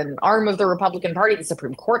entity, as an arm of the Republican Party. The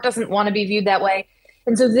Supreme Court doesn't want to be viewed that way.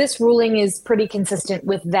 And so this ruling is pretty consistent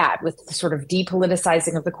with that, with the sort of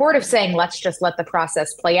depoliticizing of the court, of saying, let's just let the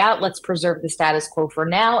process play out. Let's preserve the status quo for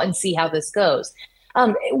now and see how this goes.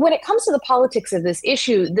 When it comes to the politics of this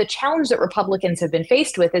issue, the challenge that Republicans have been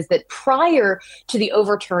faced with is that prior to the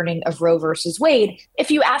overturning of Roe versus Wade, if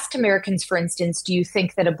you asked Americans, for instance, do you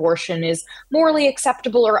think that abortion is morally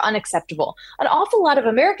acceptable or unacceptable? An awful lot of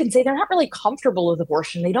Americans say they're not really comfortable with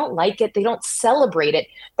abortion. They don't like it. They don't celebrate it.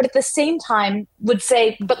 But at the same time would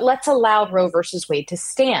say, but let's allow Roe versus Wade to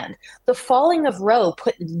stand. The falling of Roe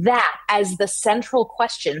put that as the central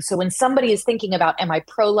question. So when somebody is thinking about, am I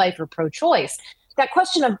pro-life or pro-choice, that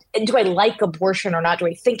question of, do I like abortion or not, do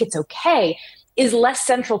I think it's okay, is less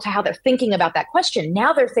central to how they're thinking about that question.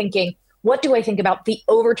 Now they're thinking, what do I think about the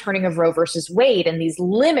overturning of Roe versus Wade and these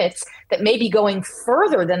limits that may be going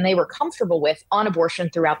further than they were comfortable with on abortion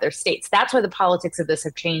throughout their states? That's why the politics of this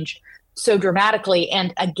have changed so dramatically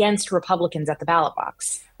and against Republicans at the ballot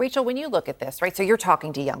box. Rachel, when you look at this, right, so you're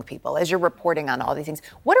talking to young people as you're reporting on all these things.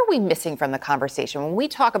 What are we missing from the conversation? When we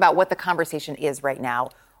talk about what the conversation is right now,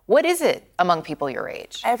 what is it among people your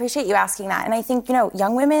age? I appreciate you asking that. And I think, the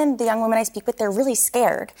young women I speak with, they're really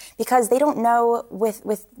scared because they don't know with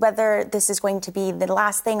whether this is going to be the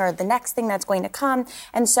last thing or the next thing that's going to come.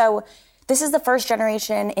 And so this is the first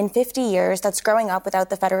generation in 50 years that's growing up without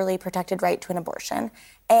the federally protected right to an abortion.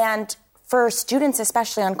 And for students,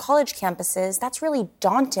 especially on college campuses, that's really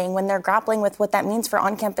daunting when they're grappling with what that means for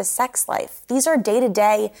on-campus sex life. These are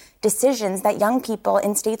day-to-day decisions that young people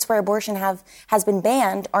in states where abortion has been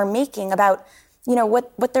banned are making about,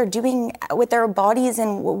 what they're doing with their bodies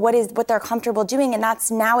and what they're comfortable doing. And that's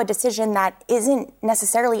now a decision that isn't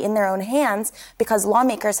necessarily in their own hands because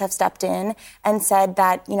lawmakers have stepped in and said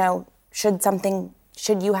that,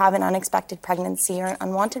 should you have an unexpected pregnancy or an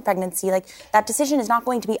unwanted pregnancy, that decision is not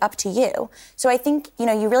going to be up to you. So I think,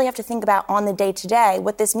 you really have to think about on the day-to-day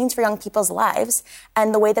what this means for young people's lives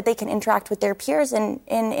and the way that they can interact with their peers. And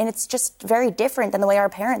it's just very different than the way our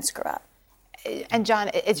parents grew up. And John,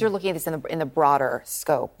 as you're looking at this in the broader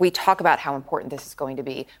scope, we talk about how important this is going to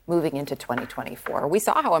be moving into 2024. We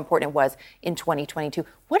saw how important it was in 2022.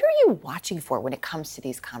 What are you watching for when it comes to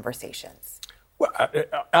these conversations? Well,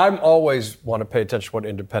 I'm always want to pay attention to what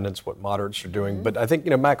independents, what moderates are doing. But I think,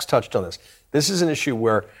 Max touched on this. This is an issue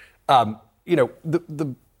where,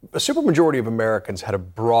 a supermajority of Americans had a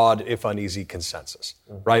broad, if uneasy, consensus,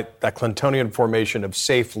 right? That Clintonian formation of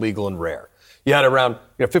safe, legal, and rare. You had around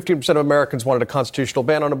 15% of Americans wanted a constitutional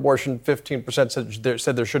ban on abortion, 15%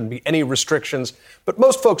 said there shouldn't be any restrictions, but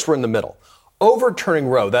most folks were in the middle. Overturning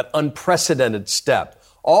Roe, that unprecedented step,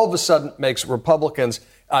 all of a sudden makes Republicans,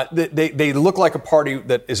 they look like a party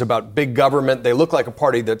that is about big government. They look like a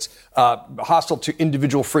party that's hostile to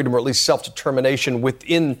individual freedom or at least self-determination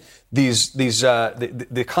within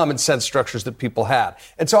the common sense structures that people had.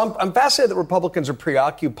 And so I'm fascinated that Republicans are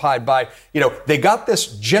preoccupied by, they got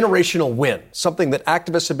this generational win, something that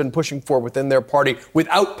activists have been pushing for within their party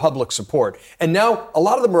without public support. And now a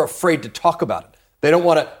lot of them are afraid to talk about it. They don't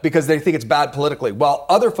want to because they think it's bad politically, while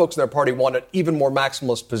other folks in their party want an even more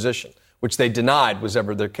maximalist position, which they denied was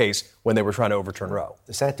ever their case when they were trying to overturn Roe.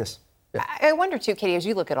 DeSantis. Yeah. I wonder, too, Katie, as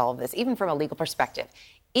you look at all of this, even from a legal perspective,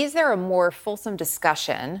 is there a more fulsome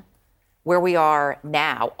discussion where we are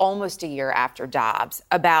now, almost a year after Dobbs,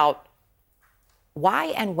 about why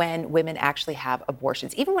and when women actually have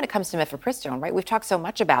abortions? Even when it comes to mifepristone, right? We've talked so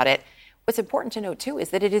much about it. What's important to note, too,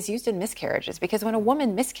 is that it is used in miscarriages because when a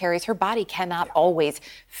woman miscarries, her body cannot always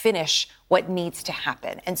finish what needs to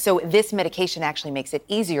happen. And so this medication actually makes it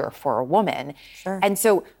easier for a woman. Sure. And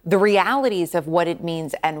so the realities of what it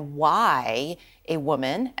means and why a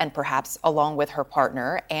woman, and perhaps along with her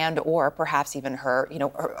partner and or perhaps even her,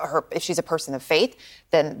 her if she's a person of faith,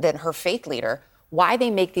 then her faith leader, why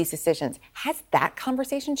they make these decisions. Has that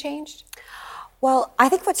conversation changed? Well, I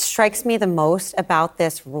think what strikes me the most about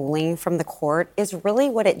this ruling from the court is really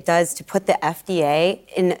what it does to put the FDA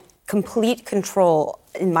in complete control,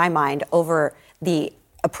 in my mind, over the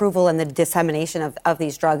approval and the dissemination of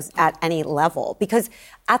these drugs at any level. Because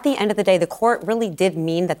at the end of the day, the court really did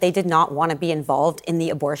mean that they did not want to be involved in the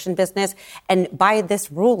abortion business. And by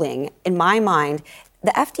this ruling, in my mind,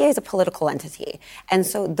 the FDA is a political entity. And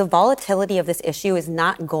so the volatility of this issue is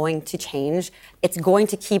not going to change. It's going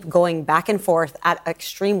to keep going back and forth at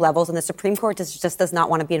extreme levels. And the Supreme Court just does not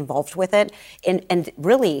want to be involved with it. And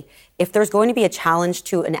really, if there's going to be a challenge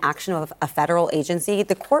to an action of a federal agency,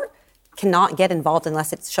 the court cannot get involved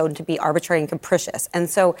unless it's shown to be arbitrary and capricious. And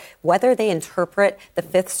so whether they interpret the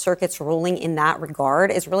Fifth Circuit's ruling in that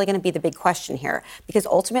regard is really going to be the big question here. Because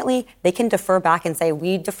ultimately, they can defer back and say,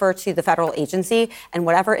 we defer to the federal agency, and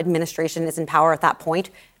whatever administration is in power at that point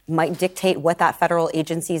might dictate what that federal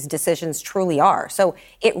agency's decisions truly are. So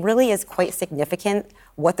it really is quite significant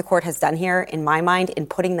what the court has done here, in my mind, in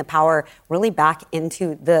putting the power really back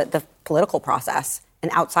into the political process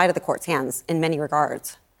and outside of the court's hands in many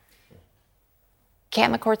regards.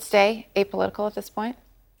 Can the courts stay apolitical at this point?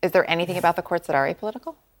 Is there anything about the courts that are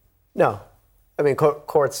apolitical? No. I mean,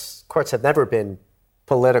 courts have never been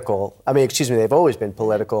political. They've always been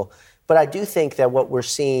political. But I do think that what we're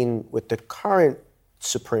seeing with the current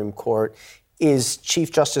Supreme Court is Chief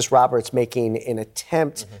Justice Roberts making an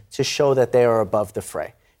attempt to show that they are above the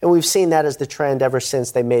fray. And we've seen that as the trend ever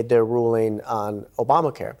since they made their ruling on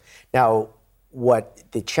Obamacare. Now, what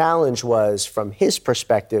the challenge was from his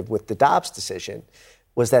perspective with the Dobbs decision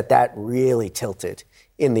was that really tilted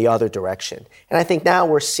in the other direction. And I think now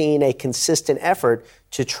we're seeing a consistent effort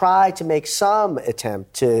to try to make some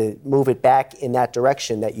attempt to move it back in that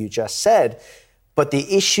direction that you just said. But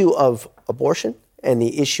the issue of abortion and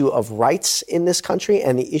the issue of rights in this country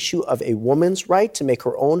and the issue of a woman's right to make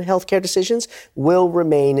her own healthcare decisions will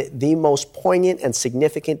remain the most poignant and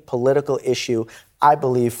significant political issue, I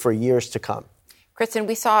believe, for years to come. Kristen,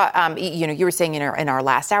 we saw, you were saying in our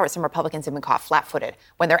last hour, some Republicans have been caught flat-footed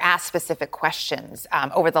when they're asked specific questions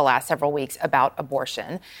over the last several weeks about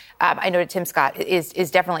abortion. I know Tim Scott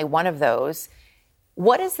is definitely one of those.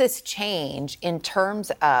 What does this change in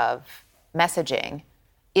terms of messaging,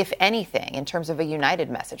 if anything, in terms of a united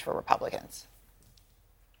message for Republicans?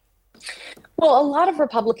 Well, a lot of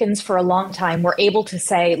Republicans for a long time were able to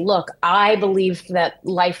say, look, I believe that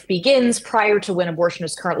life begins prior to when abortion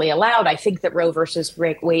is currently allowed. I think that Roe versus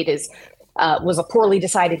Wade was a poorly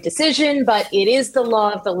decided decision, but it is the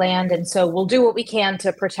law of the land. And so we'll do what we can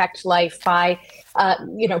to protect life by,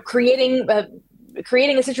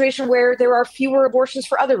 creating a situation where there are fewer abortions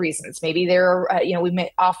for other reasons. Maybe there are, we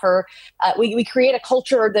may offer, we create a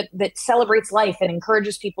culture that celebrates life and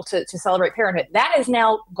encourages people to celebrate parenthood. That is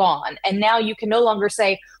now gone. And now you can no longer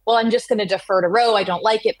say, well, I'm just going to defer to Roe. I don't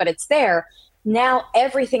like it, but it's there. now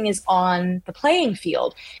everything is on the playing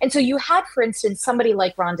field. And so you had, for instance, somebody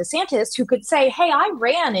like Ron DeSantis who could say, hey, I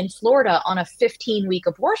ran in Florida on a 15-week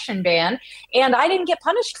abortion ban, and I didn't get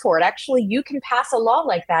punished for it. Actually, you can pass a law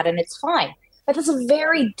like that, and it's fine. But that's a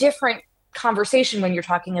very different conversation when you're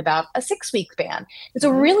talking about a 6-week ban. And so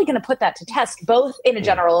really going to put that to test, both in a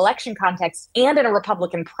general election context and in a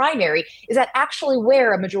Republican primary. Is that actually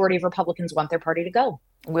where a majority of Republicans want their party to go?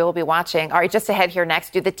 We'll be watching. All right, just ahead here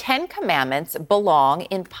next, do the 10 Commandments belong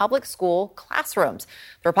in public school classrooms?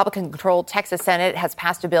 The Republican-controlled Texas Senate has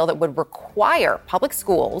passed a bill that would require public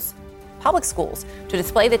schools to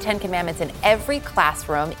display the 10 Commandments in every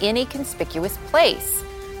classroom in a conspicuous place.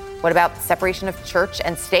 What about separation of church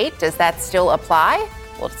and state? Does that still apply?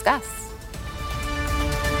 We'll discuss.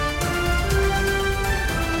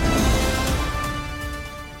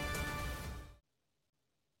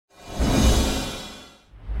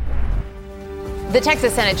 The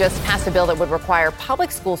Texas Senate just passed a bill that would require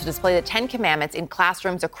public schools to display the 10 Commandments in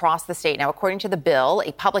classrooms across the state. Now, according to the bill,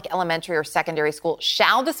 a public elementary or secondary school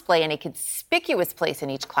shall display in a conspicuous place in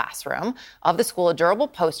each classroom of the school a durable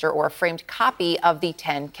poster or a framed copy of the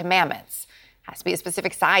 10 Commandments. Has to be a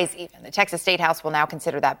specific size even. The Texas State House will now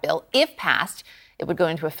consider that bill. If passed, it would go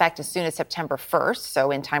into effect as soon as September 1st,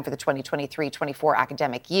 so in time for the 2023-24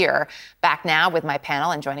 academic year. Back now with my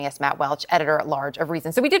panel, and joining us, Matt Welch, editor-at-large of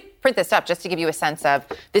Reason. So we did print this up just to give you a sense of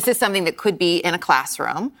this is something that could be in a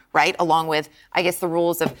classroom, right, along with, I guess, the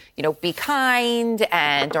rules of, be kind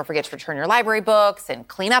and don't forget to return your library books and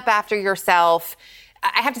clean up after yourself.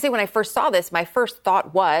 I have to say, when I first saw this, my first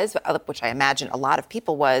thought was, which I imagine a lot of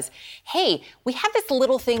people was, hey, we have this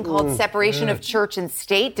little thing called separation of church and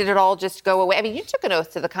state. Did it all just go away? I mean, you took an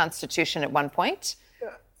oath to the Constitution at one point.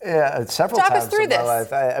 Yeah, several times in my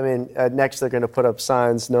life. I mean, next they're going to put up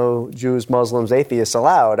signs, no Jews, Muslims, atheists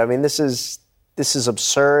allowed. I mean, this is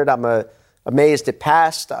absurd. I'm amazed it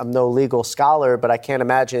passed. I'm no legal scholar, but I can't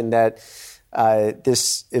imagine that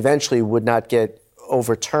this eventually would not get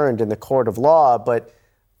overturned in the court of law. But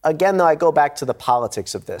again, though, I go back to the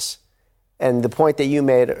politics of this and the point that you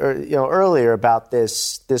made earlier about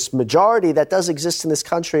this majority that does exist in this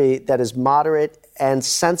country that is moderate and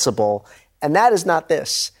sensible, and that is not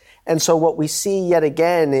this. And so what we see yet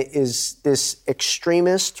again is this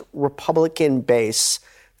extremist Republican base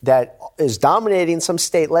that is dominating some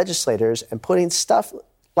state legislators and putting stuff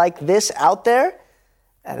like this out there.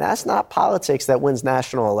 And that's not politics that wins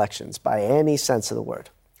national elections by any sense of the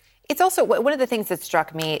word. It's also, one of the things that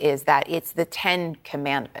struck me is that it's the 10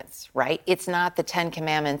 Commandments, right? It's not the 10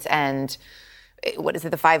 Commandments and what is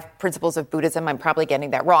it, the 5 principles of Buddhism? I'm probably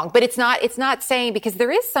getting that wrong. But it's not saying, because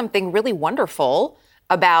there is something really wonderful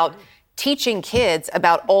about teaching kids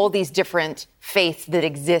about all these different faiths that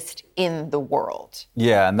exist in the world.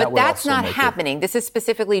 Yeah, and but that's not happening. This is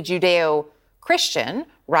specifically Judeo-Christian,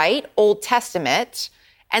 right? Old Testament.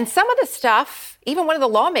 And some of the stuff, even one of the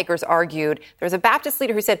lawmakers argued, there was a Baptist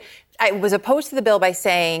leader who said, I was opposed to the bill by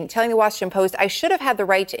telling the Washington Post, I should have had the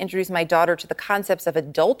right to introduce my daughter to the concepts of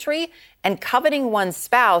adultery and coveting one's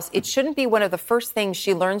spouse. It shouldn't be one of the first things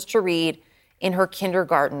she learns to read in her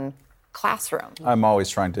kindergarten classroom. I'm always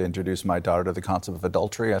trying to introduce my daughter to the concept of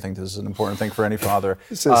adultery. I think this is an important thing for any father.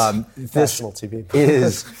 This is national TV.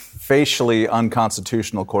 is facially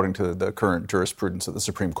unconstitutional according to the current jurisprudence of the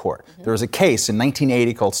Supreme Court. Mm-hmm. There was a case in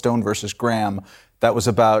 1980 called Stone versus Graham that was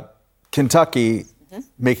about Kentucky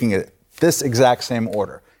making it this exact same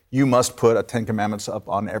order. You must put a 10 Commandments up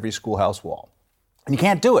on every schoolhouse wall. And you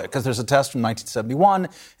can't do it because there's a test from 1971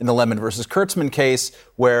 in the Lemon versus Kurtzman case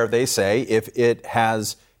where they say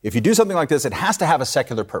if you do something like this, it has to have a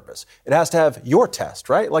secular purpose. It has to have your test,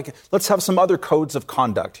 right? Like, let's have some other codes of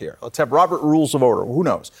conduct here. Let's have Robert Rules of Order. Who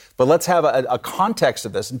knows? But let's have a context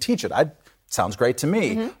of this and teach it. Sounds great to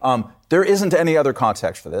me. Mm-hmm. There isn't any other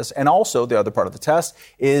context for this. And also, the other part of the test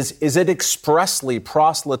is it expressly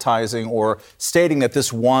proselytizing or stating that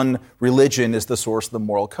this one religion is the source of the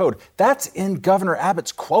moral code? That's in Governor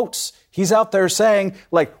Abbott's quotes. He's out there saying,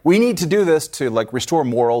 we need to do this to, restore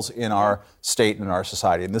morals in our state and in our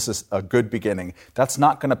society. And this is a good beginning. That's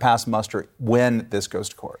not going to pass muster when this goes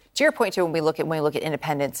to court. To your point, too, when we look at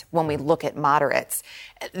independents, when we look at moderates,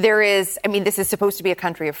 this is supposed to be a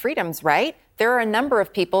country of freedoms, right? There are a number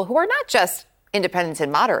of people who are not just independents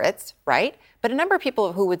and moderates, right? But a number of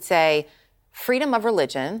people who would say freedom of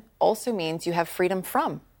religion also means you have freedom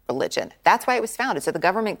from religion. That's why it was founded. So the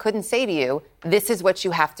government couldn't say to you, this is what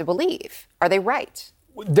you have to believe. Are they right?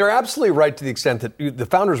 They're absolutely right to the extent that the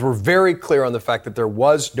founders were very clear on the fact that there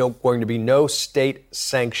was going to be no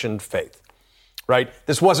state-sanctioned faith, right?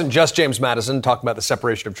 This wasn't just James Madison talking about the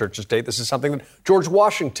separation of church and state. This is something that George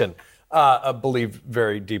Washington believed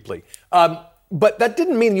very deeply. But that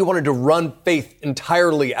didn't mean you wanted to run faith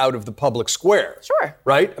entirely out of the public square. Sure.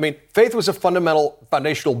 Right? I mean, faith was a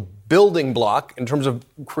foundational building block in terms of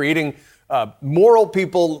creating moral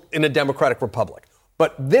people in a democratic republic.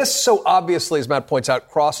 But this so obviously, as Matt points out,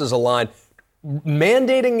 crosses a line.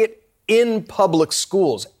 Mandating it in public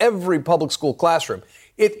schools, every public school classroom,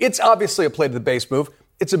 it's obviously a play to the base move.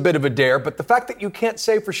 It's a bit of a dare. But the fact that you can't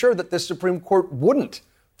say for sure that the Supreme Court wouldn't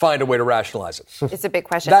find a way to rationalize it. It's a big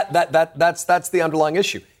question. That's the underlying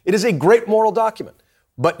issue. It is a great moral document,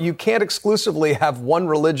 but you can't exclusively have one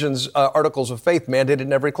religion's articles of faith mandated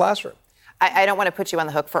in every classroom. I don't want to put you on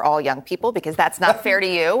the hook for all young people because that's not fair to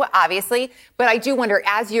you, obviously. But I do wonder,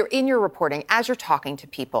 as you're in your reporting, as you're talking to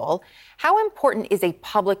people, how important is a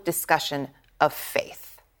public discussion of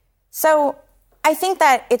faith? So I think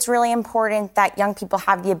that it's really important that young people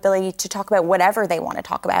have the ability to talk about whatever they want to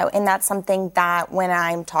talk about. And that's something that when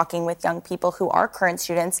I'm talking with young people who are current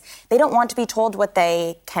students, they don't want to be told what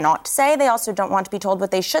they cannot say. They also don't want to be told what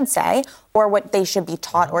they should say or what they should be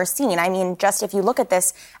taught or seen. I mean, just if you look at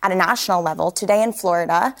this at a national level, today in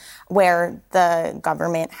Florida, where the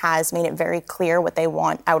government has made it very clear what they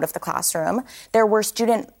want out of the classroom, there were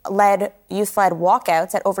student-led, youth-led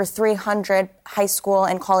walkouts at over 300 high school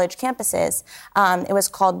and college campuses. It was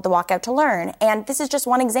called the Walkout to Learn. And this is just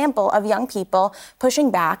one example of young people pushing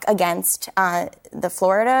back against the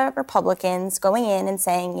Florida Republicans going in and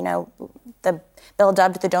saying, you know, the bill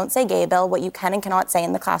dubbed the Don't Say Gay bill, what you can and cannot say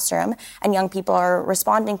in the classroom. And young people are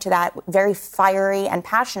responding to that very fiery and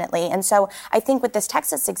passionately. And so I think with this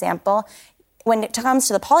Texas example, when it comes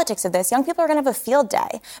to the politics of this, young people are going to have a field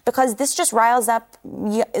day because this just riles up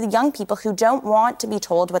young people who don't want to be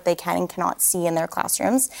told what they can and cannot see in their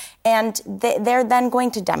classrooms. And they're then going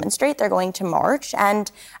to demonstrate, they're going to march.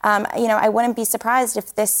 And, I wouldn't be surprised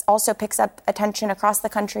if this also picks up attention across the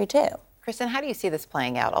country, too. Kristen, how do you see this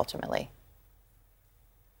playing out ultimately?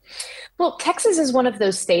 Well, Texas is one of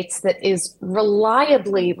those states that is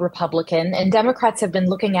reliably Republican, and Democrats have been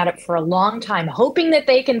looking at it for a long time, hoping that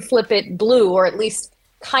they can flip it blue or at least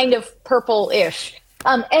kind of purple-ish.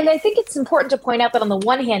 And I think it's important to point out that on the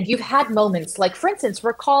one hand, you've had moments like, for instance,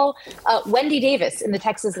 recall Wendy Davis in the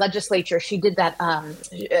Texas legislature. She did that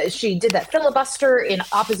filibuster in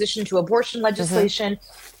opposition to abortion legislation.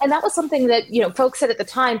 Mm-hmm. And that was something that, folks said at the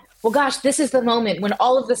time, well, gosh, this is the moment when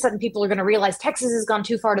all of a sudden people are going to realize Texas has gone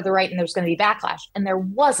too far to the right and there's going to be backlash. And there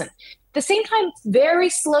wasn't. At the same time, very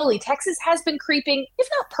slowly, Texas has been creeping, if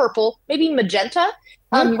not purple, maybe magenta.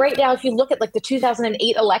 Right now, if you look at the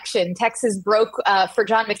 2008 election, Texas broke for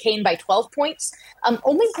John McCain by 12 points,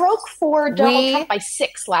 only broke for Donald Trump by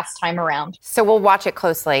 6 last time around. So we'll watch it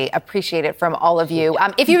closely. Appreciate it from all of you.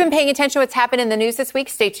 If you've been paying attention to what's happened in the news this week,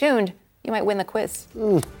 stay tuned. You might win the quiz.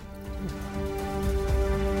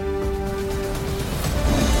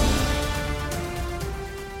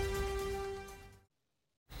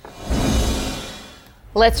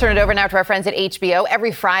 Let's turn it over now to our friends at HBO.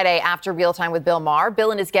 Every Friday after Real Time with Bill Maher,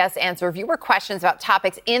 Bill and his guests answer viewer questions about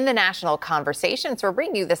topics in the national conversation. So we're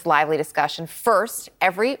bringing you this lively discussion first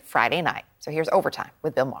every Friday night. So here's Overtime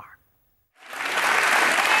with Bill Maher.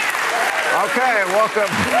 Okay, welcome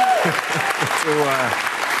to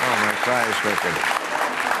my fry is cooking.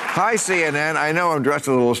 Hi, CNN. I know I'm dressed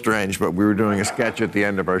a little strange, but we were doing a sketch at the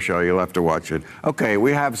end of our show. You'll have to watch it. Okay,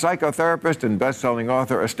 we have psychotherapist and best-selling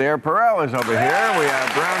author Esther Perel is over here. We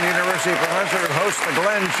have Brown University professor who hosts the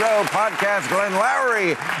Glenn Show podcast, Glenn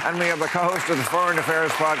Lowry. And we have the co-host of the Foreign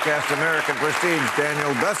Affairs podcast, American Prestige,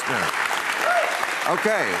 Daniel Bessner.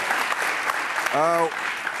 Okay.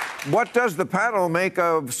 What does the panel make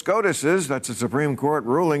of SCOTUS's, that's the Supreme Court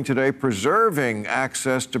ruling today, preserving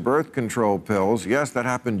access to birth control pills? Yes, that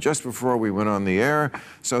happened just before we went on the air.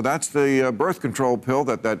 So that's the birth control pill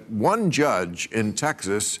that one judge in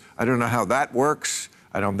Texas, I don't know how that works,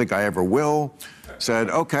 I don't think I ever will,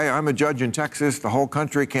 said, okay, I'm a judge in Texas, the whole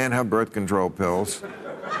country can't have birth control pills.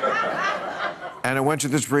 And it went to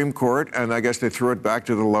the Supreme Court, and I guess they threw it back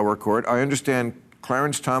to the lower court. I understand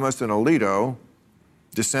Clarence Thomas and Alito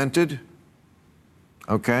dissented,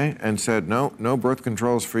 okay, and said, no birth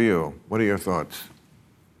controls for you. What are your thoughts?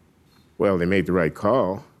 Well, they made the right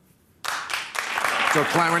call. So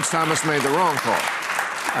Clarence Thomas made the wrong call.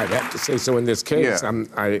 I'd have to say so in this case. Yeah.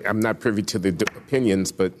 I'm not privy to the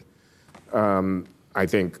opinions, but I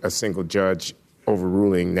think a single judge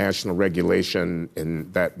overruling national regulation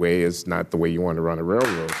in that way is not the way you want to run a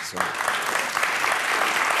railroad. So.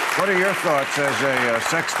 What are your thoughts as a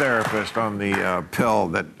sex therapist on the pill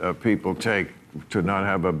that people take to not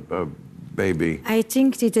have a baby? I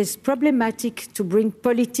think it is problematic to bring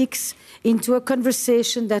politics into a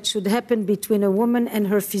conversation that should happen between a woman and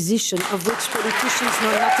her physician, of which politicians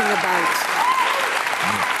know nothing about.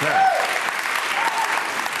 Okay.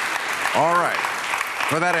 All right.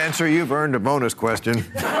 For that answer, you've earned a bonus question.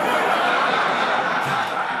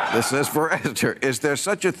 This is for Esther. Is there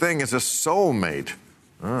such a thing as a soulmate?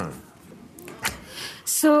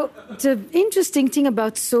 So the interesting thing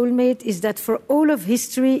about soulmate is that for all of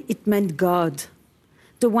history, it meant God,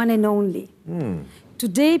 the one and only.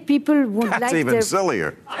 Today, people would That's like even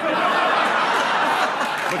sillier.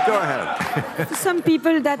 But go ahead. For some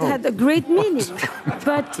people, that had a great meaning.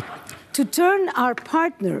 But to turn our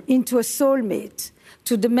partner into a soulmate,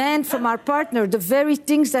 to demand from our partner the very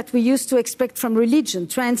things that we used to expect from religion,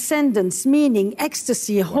 transcendence, meaning,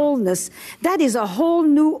 ecstasy, wholeness, that is a whole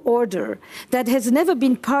new order that has never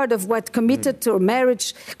been part of what committed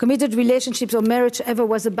relationships or marriage ever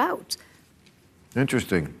was about.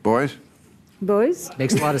 Interesting. Boys? Boys?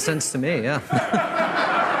 Makes a lot of sense to me, yeah.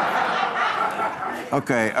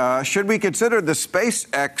 Okay, should we consider the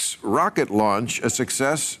SpaceX rocket launch a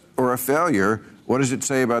success or a failure? What does it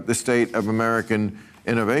say about the state of American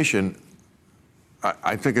innovation?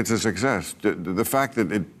 I think it's a success. The fact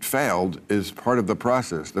that it failed is part of the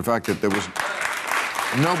process. The fact that there was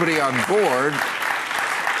nobody on board.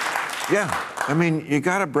 Yeah, I mean, you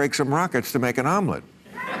got to break some rockets to make an omelet.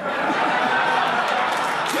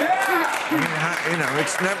 You know,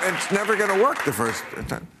 it's never going to work the first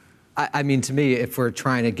time. I mean, to me, if we're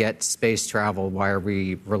trying to get space travel, why are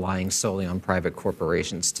we relying solely on private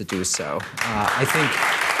corporations to do so? I think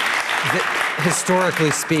that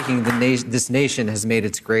historically speaking, this nation has made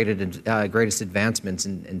its greatest advancements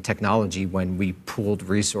in technology when we pooled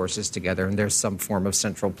resources together, and there's some form of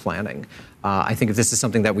central planning. I think if this is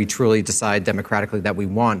something that we truly decide democratically that we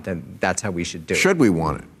want, then that's how we should do it. Should we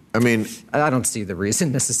want it? I mean, I don't see the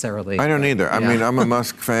reason necessarily. I don't either. Yeah. I mean, I'm a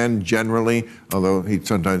Musk fan generally, although he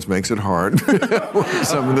sometimes makes it hard. Big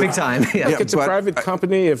time. Yeah. Look, it's a private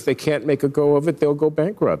company. If they can't make a go of it, they'll go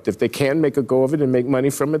bankrupt. If they can make a go of it and make money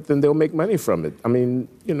from it, then they'll make money from it. I mean,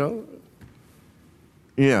 you know.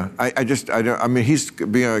 Yeah, I mean, he's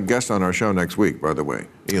being a guest on our show next week, by the way,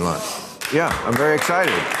 Elon. Yeah, I'm very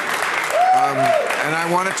excited. And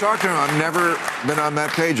I want to talk to him. I've never been on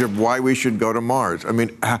that page of why we should go to Mars. I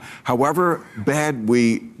mean, however bad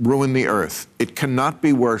we ruin the Earth, it cannot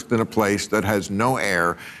be worse than a place that has no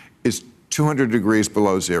air, is 200 degrees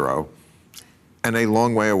below zero, and a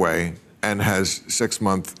long way away, and has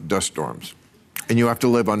 6-month dust storms. And you have to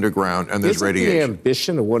live underground, and there's radiation. The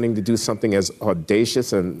ambition of wanting to do something as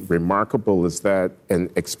audacious and remarkable as that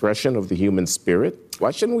an expression of the human spirit?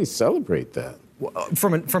 Why shouldn't we celebrate that?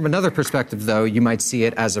 From another perspective, though, you might see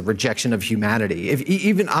it as a rejection of humanity.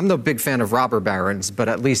 Even I'm no big fan of robber barons, but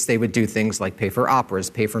at least they would do things like pay for operas,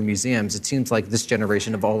 pay for museums. It seems like this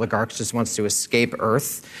generation of oligarchs just wants to escape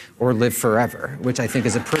Earth or live forever, which I think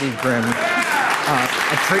is a pretty grim, take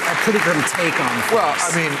on things. Well,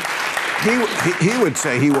 I mean, he would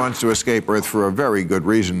say he wants to escape Earth for a very good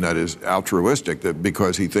reason that is altruistic, that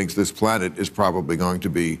because he thinks this planet is probably going to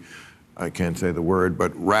be, I can't say the word,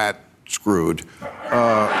 but screwed.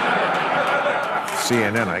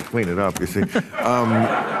 CNN, I clean it up, you see.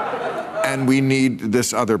 And we need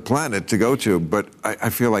this other planet to go to. But I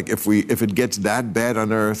feel like if it gets that bad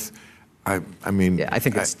on Earth, I mean... Yeah, I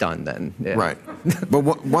think it's done then. Yeah. Right. But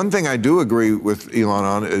one thing I do agree with Elon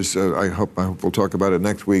on is, I hope we'll talk about it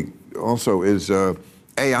next week also, is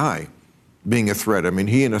AI being a threat. I mean,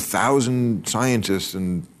 he and 1,000 scientists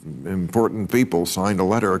and important people signed a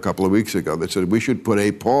letter a couple of weeks ago that said we should put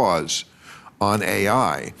a pause on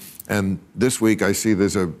AI. And this week I see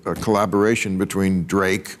there's a collaboration between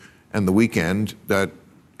Drake and The Weeknd that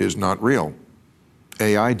is not real.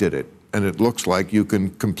 AI did it. And it looks like you can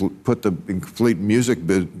put the complete music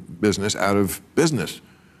business out of business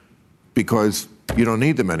because you don't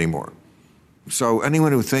need them anymore. So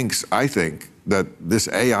anyone who thinks, I think, that this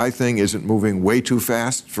AI thing isn't moving way too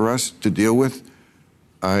fast for us to deal with,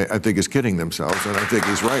 I think is kidding themselves, and I think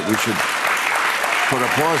he's right. We should put a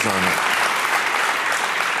pause on it.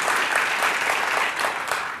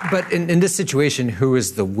 But in this situation, who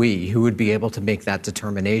is the we? Who would be able to make that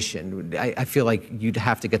determination? I feel like you'd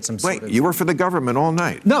have to get some sort of... Wait, you were for the government all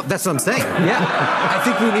night. No, that's what I'm saying. Yeah. I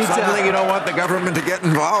think we need Suddenly you don't want the government to get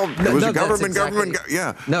involved. No, it was no, a government, exactly,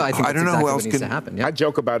 yeah. No, I think I don't know who else needs can... to happen. Yeah. I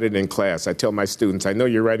joke about it in class. I tell my students, I know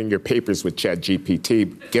you're writing your papers with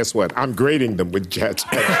ChatGPT. Guess what? I'm grading them with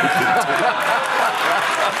ChatGPT.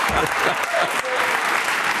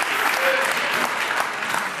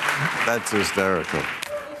 That's hysterical.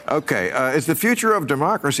 Okay, is the future of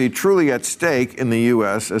democracy truly at stake in the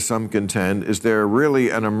U.S., as some contend? Is there really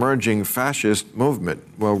an emerging fascist movement?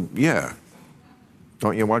 Well, yeah.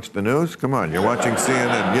 Don't you watch the news? Come on, you're watching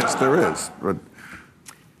CNN. Yes, there is. But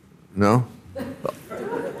no?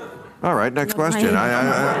 All right, next question.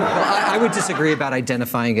 I would disagree about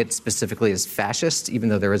identifying it specifically as fascist, even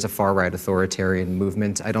though there is a far-right authoritarian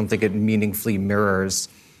movement. I don't think it meaningfully mirrors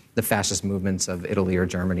the fascist movements of Italy or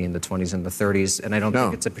Germany in the 20s and the 30s, and I don't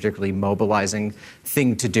think it's a particularly mobilizing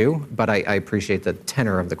thing to do, but I appreciate the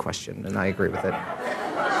tenor of the question, and I agree with it.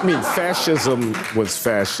 I mean, fascism was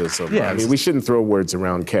fascism. Yes. I mean, we shouldn't throw words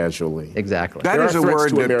around casually. Exactly. That is a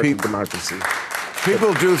word that democracy.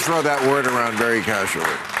 People do throw that word around very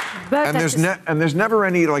casually. But And there's never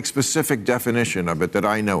any specific definition of it that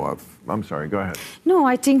I know of. I'm sorry, go ahead. No,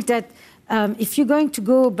 I think that if you're going to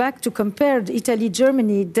go back to compare Italy,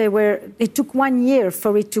 Germany, it took 1 year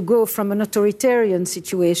for it to go from an authoritarian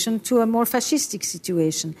situation to a more fascistic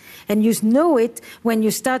situation. And you know it when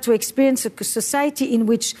you start to experience a society in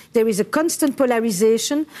which there is a constant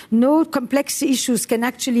polarization, no complex issues can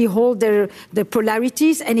actually hold their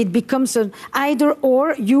polarities, and it becomes an either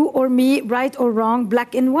or, you or me, right or wrong,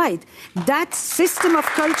 black and white. That system of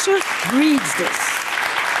culture breeds this.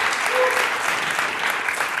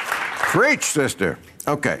 Preach, sister.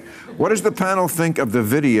 Okay. What does the panel think of the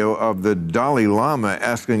video of the Dalai Lama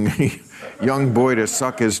asking a young boy to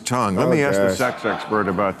suck his tongue? Let me ask the sex expert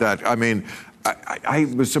about that. I mean,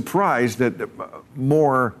 I was surprised that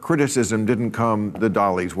more criticism didn't come the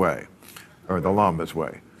Dalai's way, or the Lama's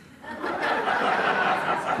way.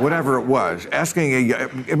 Whatever it was.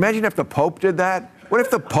 Imagine if the Pope did that. What if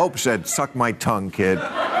the Pope said, "Suck my tongue, kid"?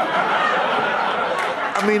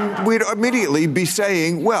 I mean, we'd immediately be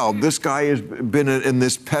saying, well, this guy has been in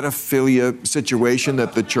this pedophilia situation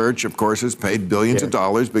that the church, of course, has paid billions of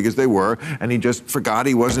dollars because they were, and he just forgot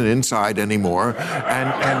he wasn't inside anymore,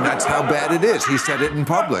 and that's how bad it is. He said it in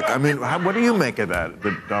public. I mean, what do you make of that,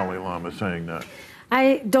 the Dalai Lama saying that?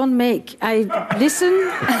 I don't make. I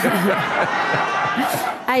listen.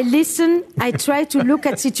 I listen. I try to look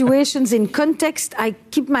at situations in context. I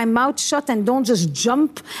keep my mouth shut and don't just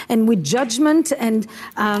jump and with judgment and.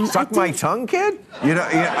 Suck my tongue, kid? You know,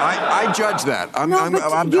 I judge that. I'm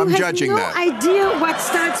judging that. You have no idea what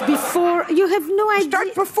starts before. You have no idea.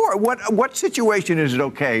 Starts before. What situation is it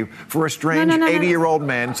okay for a strange 80-year-old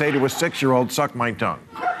man to say to a 6-year-old, "Suck my tongue"?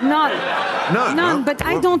 None. None. No? But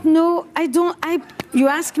I don't know. You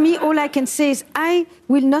ask me, all I can say is I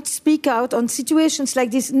will not speak out on situations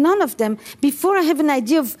like this, none of them, before I have an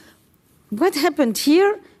idea of what happened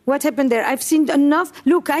here, what happened there. I've seen enough.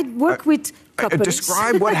 Look, I work with couples.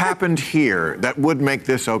 Describe what happened here that would make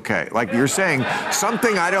this okay. Like you're saying,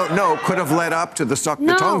 something I don't know could have led up to the suck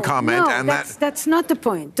the tongue comment. No, and that's not the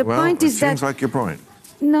point. The point is that... seems like your point.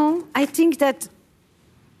 No, I think that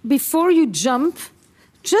before you jump,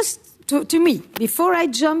 just... To me, before I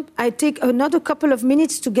jump, I take another couple of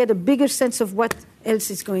minutes to get a bigger sense of what else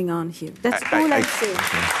is going on here. That's all I say.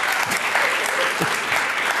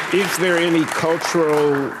 Is there any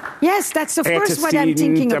cultural... Yes, that's of course what I'm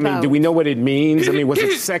thinking about. I mean, do we know what it means? I mean, was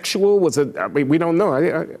it sexual? Was it... I mean, we don't know.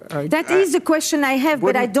 That is the question I have,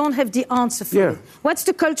 but I don't have the answer for it. What's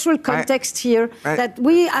the cultural context here that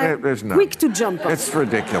we are quick to jump on? It's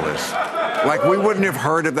ridiculous. Like, we wouldn't have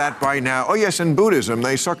heard of that by now. Oh, yes, in Buddhism,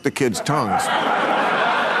 they suck the kids' tongues.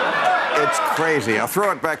 It's crazy. I'll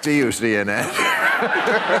throw it back to you, CNN.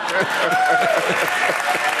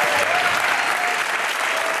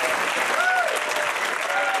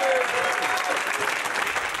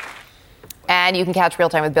 And you can catch Real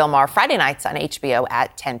Time with Bill Maher Friday nights on HBO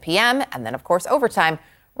at 10 p.m. And then, of course, overtime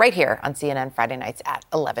right here on CNN Friday nights at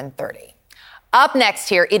 11:30. Up next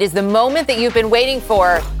here, it is the moment that you've been waiting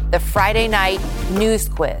for, the Friday night news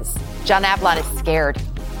quiz. John Avalon is scared.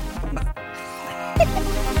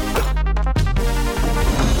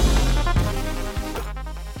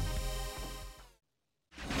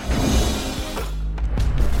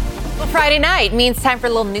 Friday night means time for a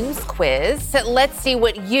little news quiz. Let's see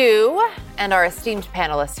what you and our esteemed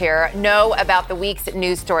panelists here know about the week's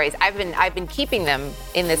news stories. I've been keeping them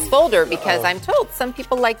in this folder because I'm told some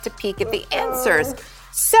people like to peek at the answers.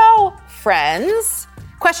 So, friends,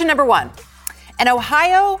 question number 1.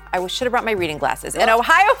 I should have brought my reading glasses. An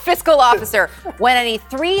Ohio fiscal officer went on a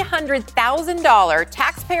 $300,000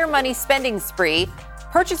 taxpayer money spending spree.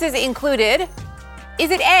 Purchases included... Is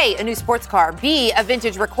it A, a new sports car, B, a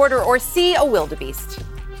vintage recorder, or C, a wildebeest?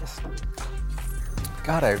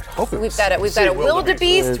 God, I hope we've got a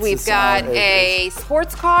wildebeest, we've got a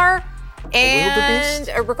sports car, and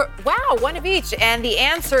wow, one of each. And the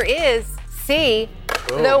answer is C,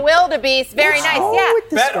 the wildebeest. Very nice. Yeah.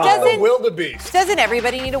 Bet on the wildebeest. Doesn't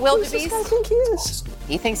everybody need a wildebeest? I think he is.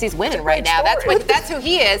 He thinks he's winning right now. That's who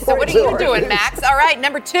he is. So what are you doing, Max? All right,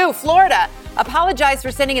 number 2, Florida apologized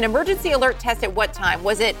for sending an emergency alert test at what time?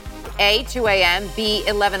 Was it A, 2 a.m., B,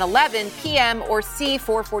 11:11 p.m., or C,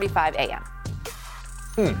 4:45 a.m.?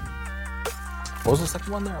 What was the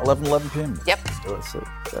second one there? 11:11 p.m. Yep.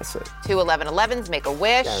 That's it. 2 11:11s, make a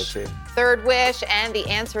wish. Guarantee. Third wish, and the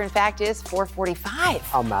answer, in fact, is 4:45.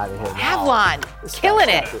 I'm out of here. Avalon, killing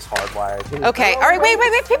it. This hardwired. Okay, all right, wait.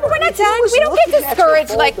 People, we're not done. We don't get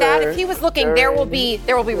discouraged like that. If he was looking, there will be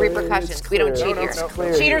repercussions. We don't cheat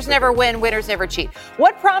here. Cheaters never win, winners never cheat.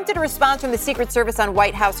 What prompted a response from the Secret Service on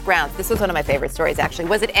White House grounds? This was one of my favorite stories, actually.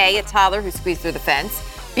 Was it A, a toddler who squeezed through the fence?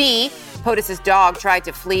 B, POTUS's dog tried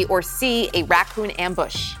to flee, or C, a raccoon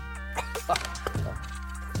ambush?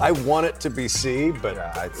 I want it to be C, but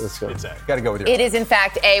it's A. Got to go with your. It is, in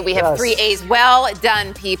fact, A. We have 3 A's. Well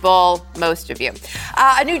done, people. Most of you.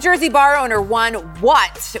 A New Jersey bar owner won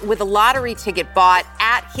what with a lottery ticket bought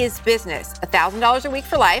at his business? $1,000 a week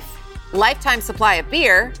for life, lifetime supply of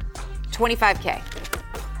beer, $25K.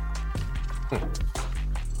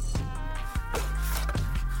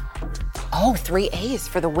 Oh, 3 A's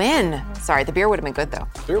for the win. Sorry, the beer would have been good, though.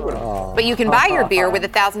 But you can buy your beer with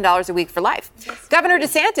 $1,000 a week for life. Governor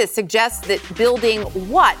DeSantis suggests that building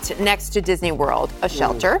what next to Disney World? A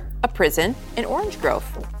shelter, a prison, an orange grove.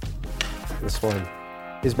 This one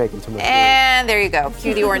is making too much. And there you go.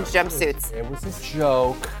 Cue the orange jumpsuits. It was a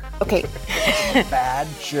joke. Okay. Bad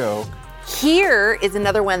joke. Here is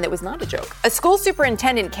another one that was not a joke. A school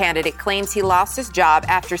superintendent candidate claims he lost his job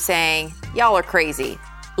after saying, "Y'all are crazy.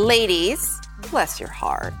 Ladies, bless your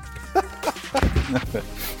heart."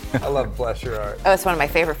 I love bless your heart. Oh, it's one of my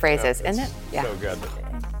favorite phrases, isn't it? Yeah. So good.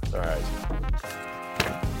 All right.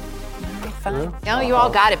 Fine. No, you all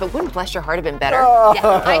got it, but wouldn't bless your heart have been better?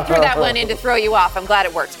 Yeah, I threw that one in to throw you off. I'm glad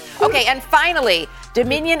it worked. Okay, and finally,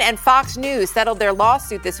 Dominion and Fox News settled their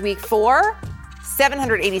lawsuit this week for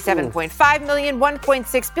 $787.5 million,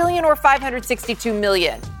 $1.6 billion, or $562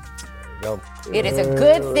 million. Go. It is a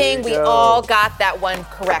good thing we all got that one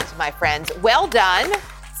correct, my friends. Well done.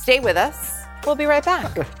 Stay with us. We'll be right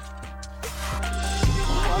back.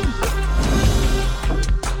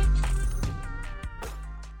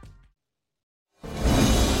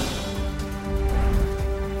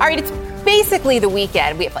 All right, it's basically the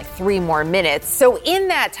weekend. We have like 3 more minutes. So in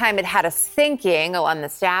that time, it had us thinking on the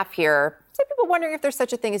staff here, some people wondering if there's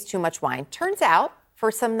such a thing as too much wine. Turns out, for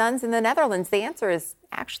some nuns in the Netherlands, the answer is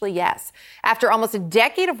actually yes. After almost a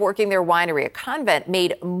decade of working their winery, a convent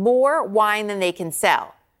made more wine than they can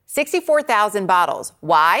sell. 64,000 bottles.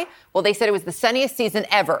 Why? Well, they said it was the sunniest season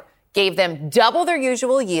ever. Gave them double their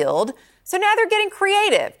usual yield. So now they're getting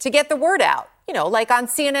creative to get the word out. You know, like on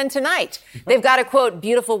CNN Tonight. They've got a, quote,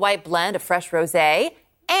 beautiful white blend of fresh rosé,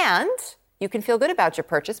 and you can feel good about your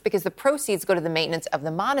purchase because the proceeds go to the maintenance of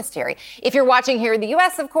the monastery. If you're watching here in the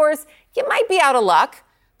U.S., of course, you might be out of luck.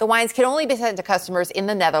 The wines can only be sent to customers in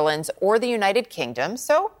the Netherlands or the United Kingdom.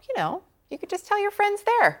 So, you know, you could just tell your friends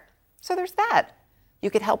there. So there's that. You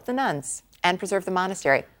could help the nuns and preserve the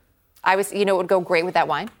monastery. You know what would go great with that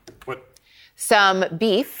wine? What? Some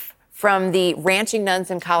beef from the ranching nuns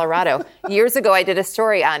in Colorado. Years ago, I did a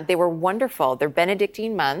story on, they were wonderful. They're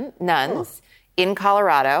Benedictine nuns in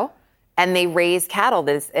Colorado, and they raise cattle,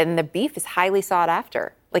 and the beef is highly sought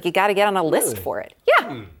after. Like, you got to get on a list for it.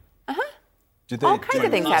 Yeah. All kinds of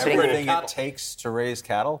things happening. Everything it takes to raise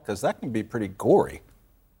cattle? Because that can be pretty gory.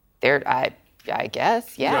 I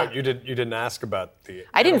guess, yeah. No, you didn't ask about the...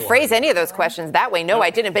 I didn't phrase any of those questions that way. No,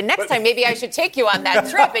 I didn't. But next time, maybe I should take you on that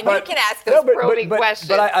trip, and you can ask those probing questions.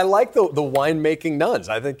 But I like the winemaking nuns.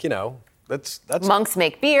 I think, you know, that's... Monks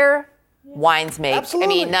make beer. Wines make...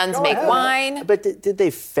 Absolutely. Nuns make wine. But did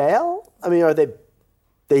they fail? I mean,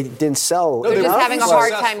 they didn't sell. They're just having a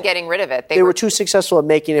hard time getting rid of it. They were too successful at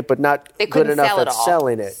making it, but not good enough at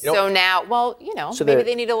selling it. So now, well, you know, maybe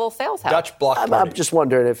they need a little sales help. Dutch block party. I'm just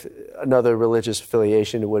wondering if another religious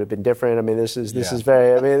affiliation would have been different. I mean, this is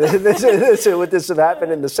very. I mean, would this have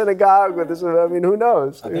happened in the synagogue? Who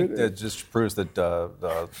knows? I think that just proves that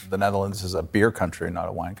the Netherlands is a beer country, not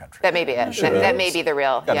a wine country. That may be it. That may be the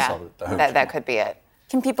real. Yeah, that could be it.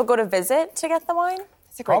 Can people go to visit to get the wine?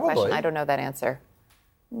 That's a great question. I don't know that answer.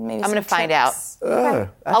 Maybe I'm going to find out.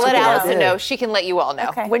 I'll let Allison know. She can let you all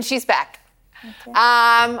know when she's back. All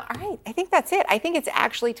right. I think that's it. I think it's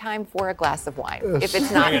actually time for a glass of wine. If it's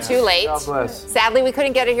not too late. Sadly, we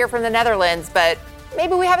couldn't get it here from the Netherlands, but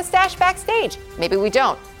maybe we have a stash backstage. Maybe we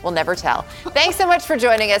don't. We'll never tell. Thanks so much for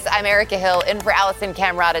joining us. I'm Erica Hill, in for Allison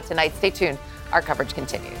Camrata tonight. Stay tuned. Our coverage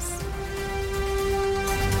continues.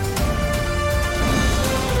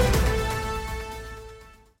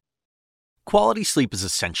 Quality sleep is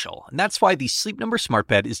essential, and that's why the Sleep Number Smart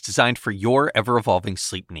Bed is designed for your ever-evolving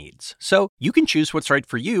sleep needs. So you can choose what's right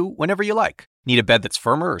for you whenever you like. Need a bed that's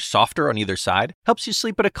firmer or softer on either side? Helps you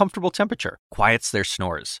sleep at a comfortable temperature. Quiets their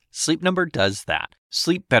snores. Sleep Number does that.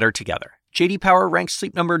 Sleep better together. J.D. Power ranks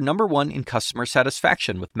Sleep Number #1 in customer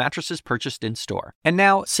satisfaction with mattresses purchased in-store. And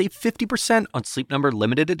now, save 50% on Sleep Number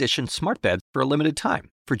limited edition smart beds for a limited time.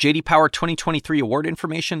 For J.D. Power 2023 award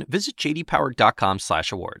information, visit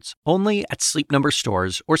jdpower.com/awards. Only at Sleep Number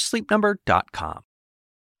stores or sleepnumber.com.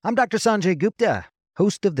 I'm Dr. Sanjay Gupta,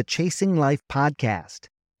 host of the Chasing Life podcast.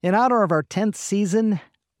 In honor of our 10th season,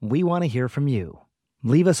 we want to hear from you.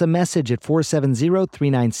 Leave us a message at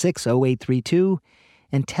 470-396-0832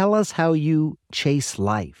 and tell us how you chase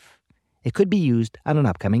life. It could be used on an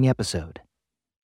upcoming episode.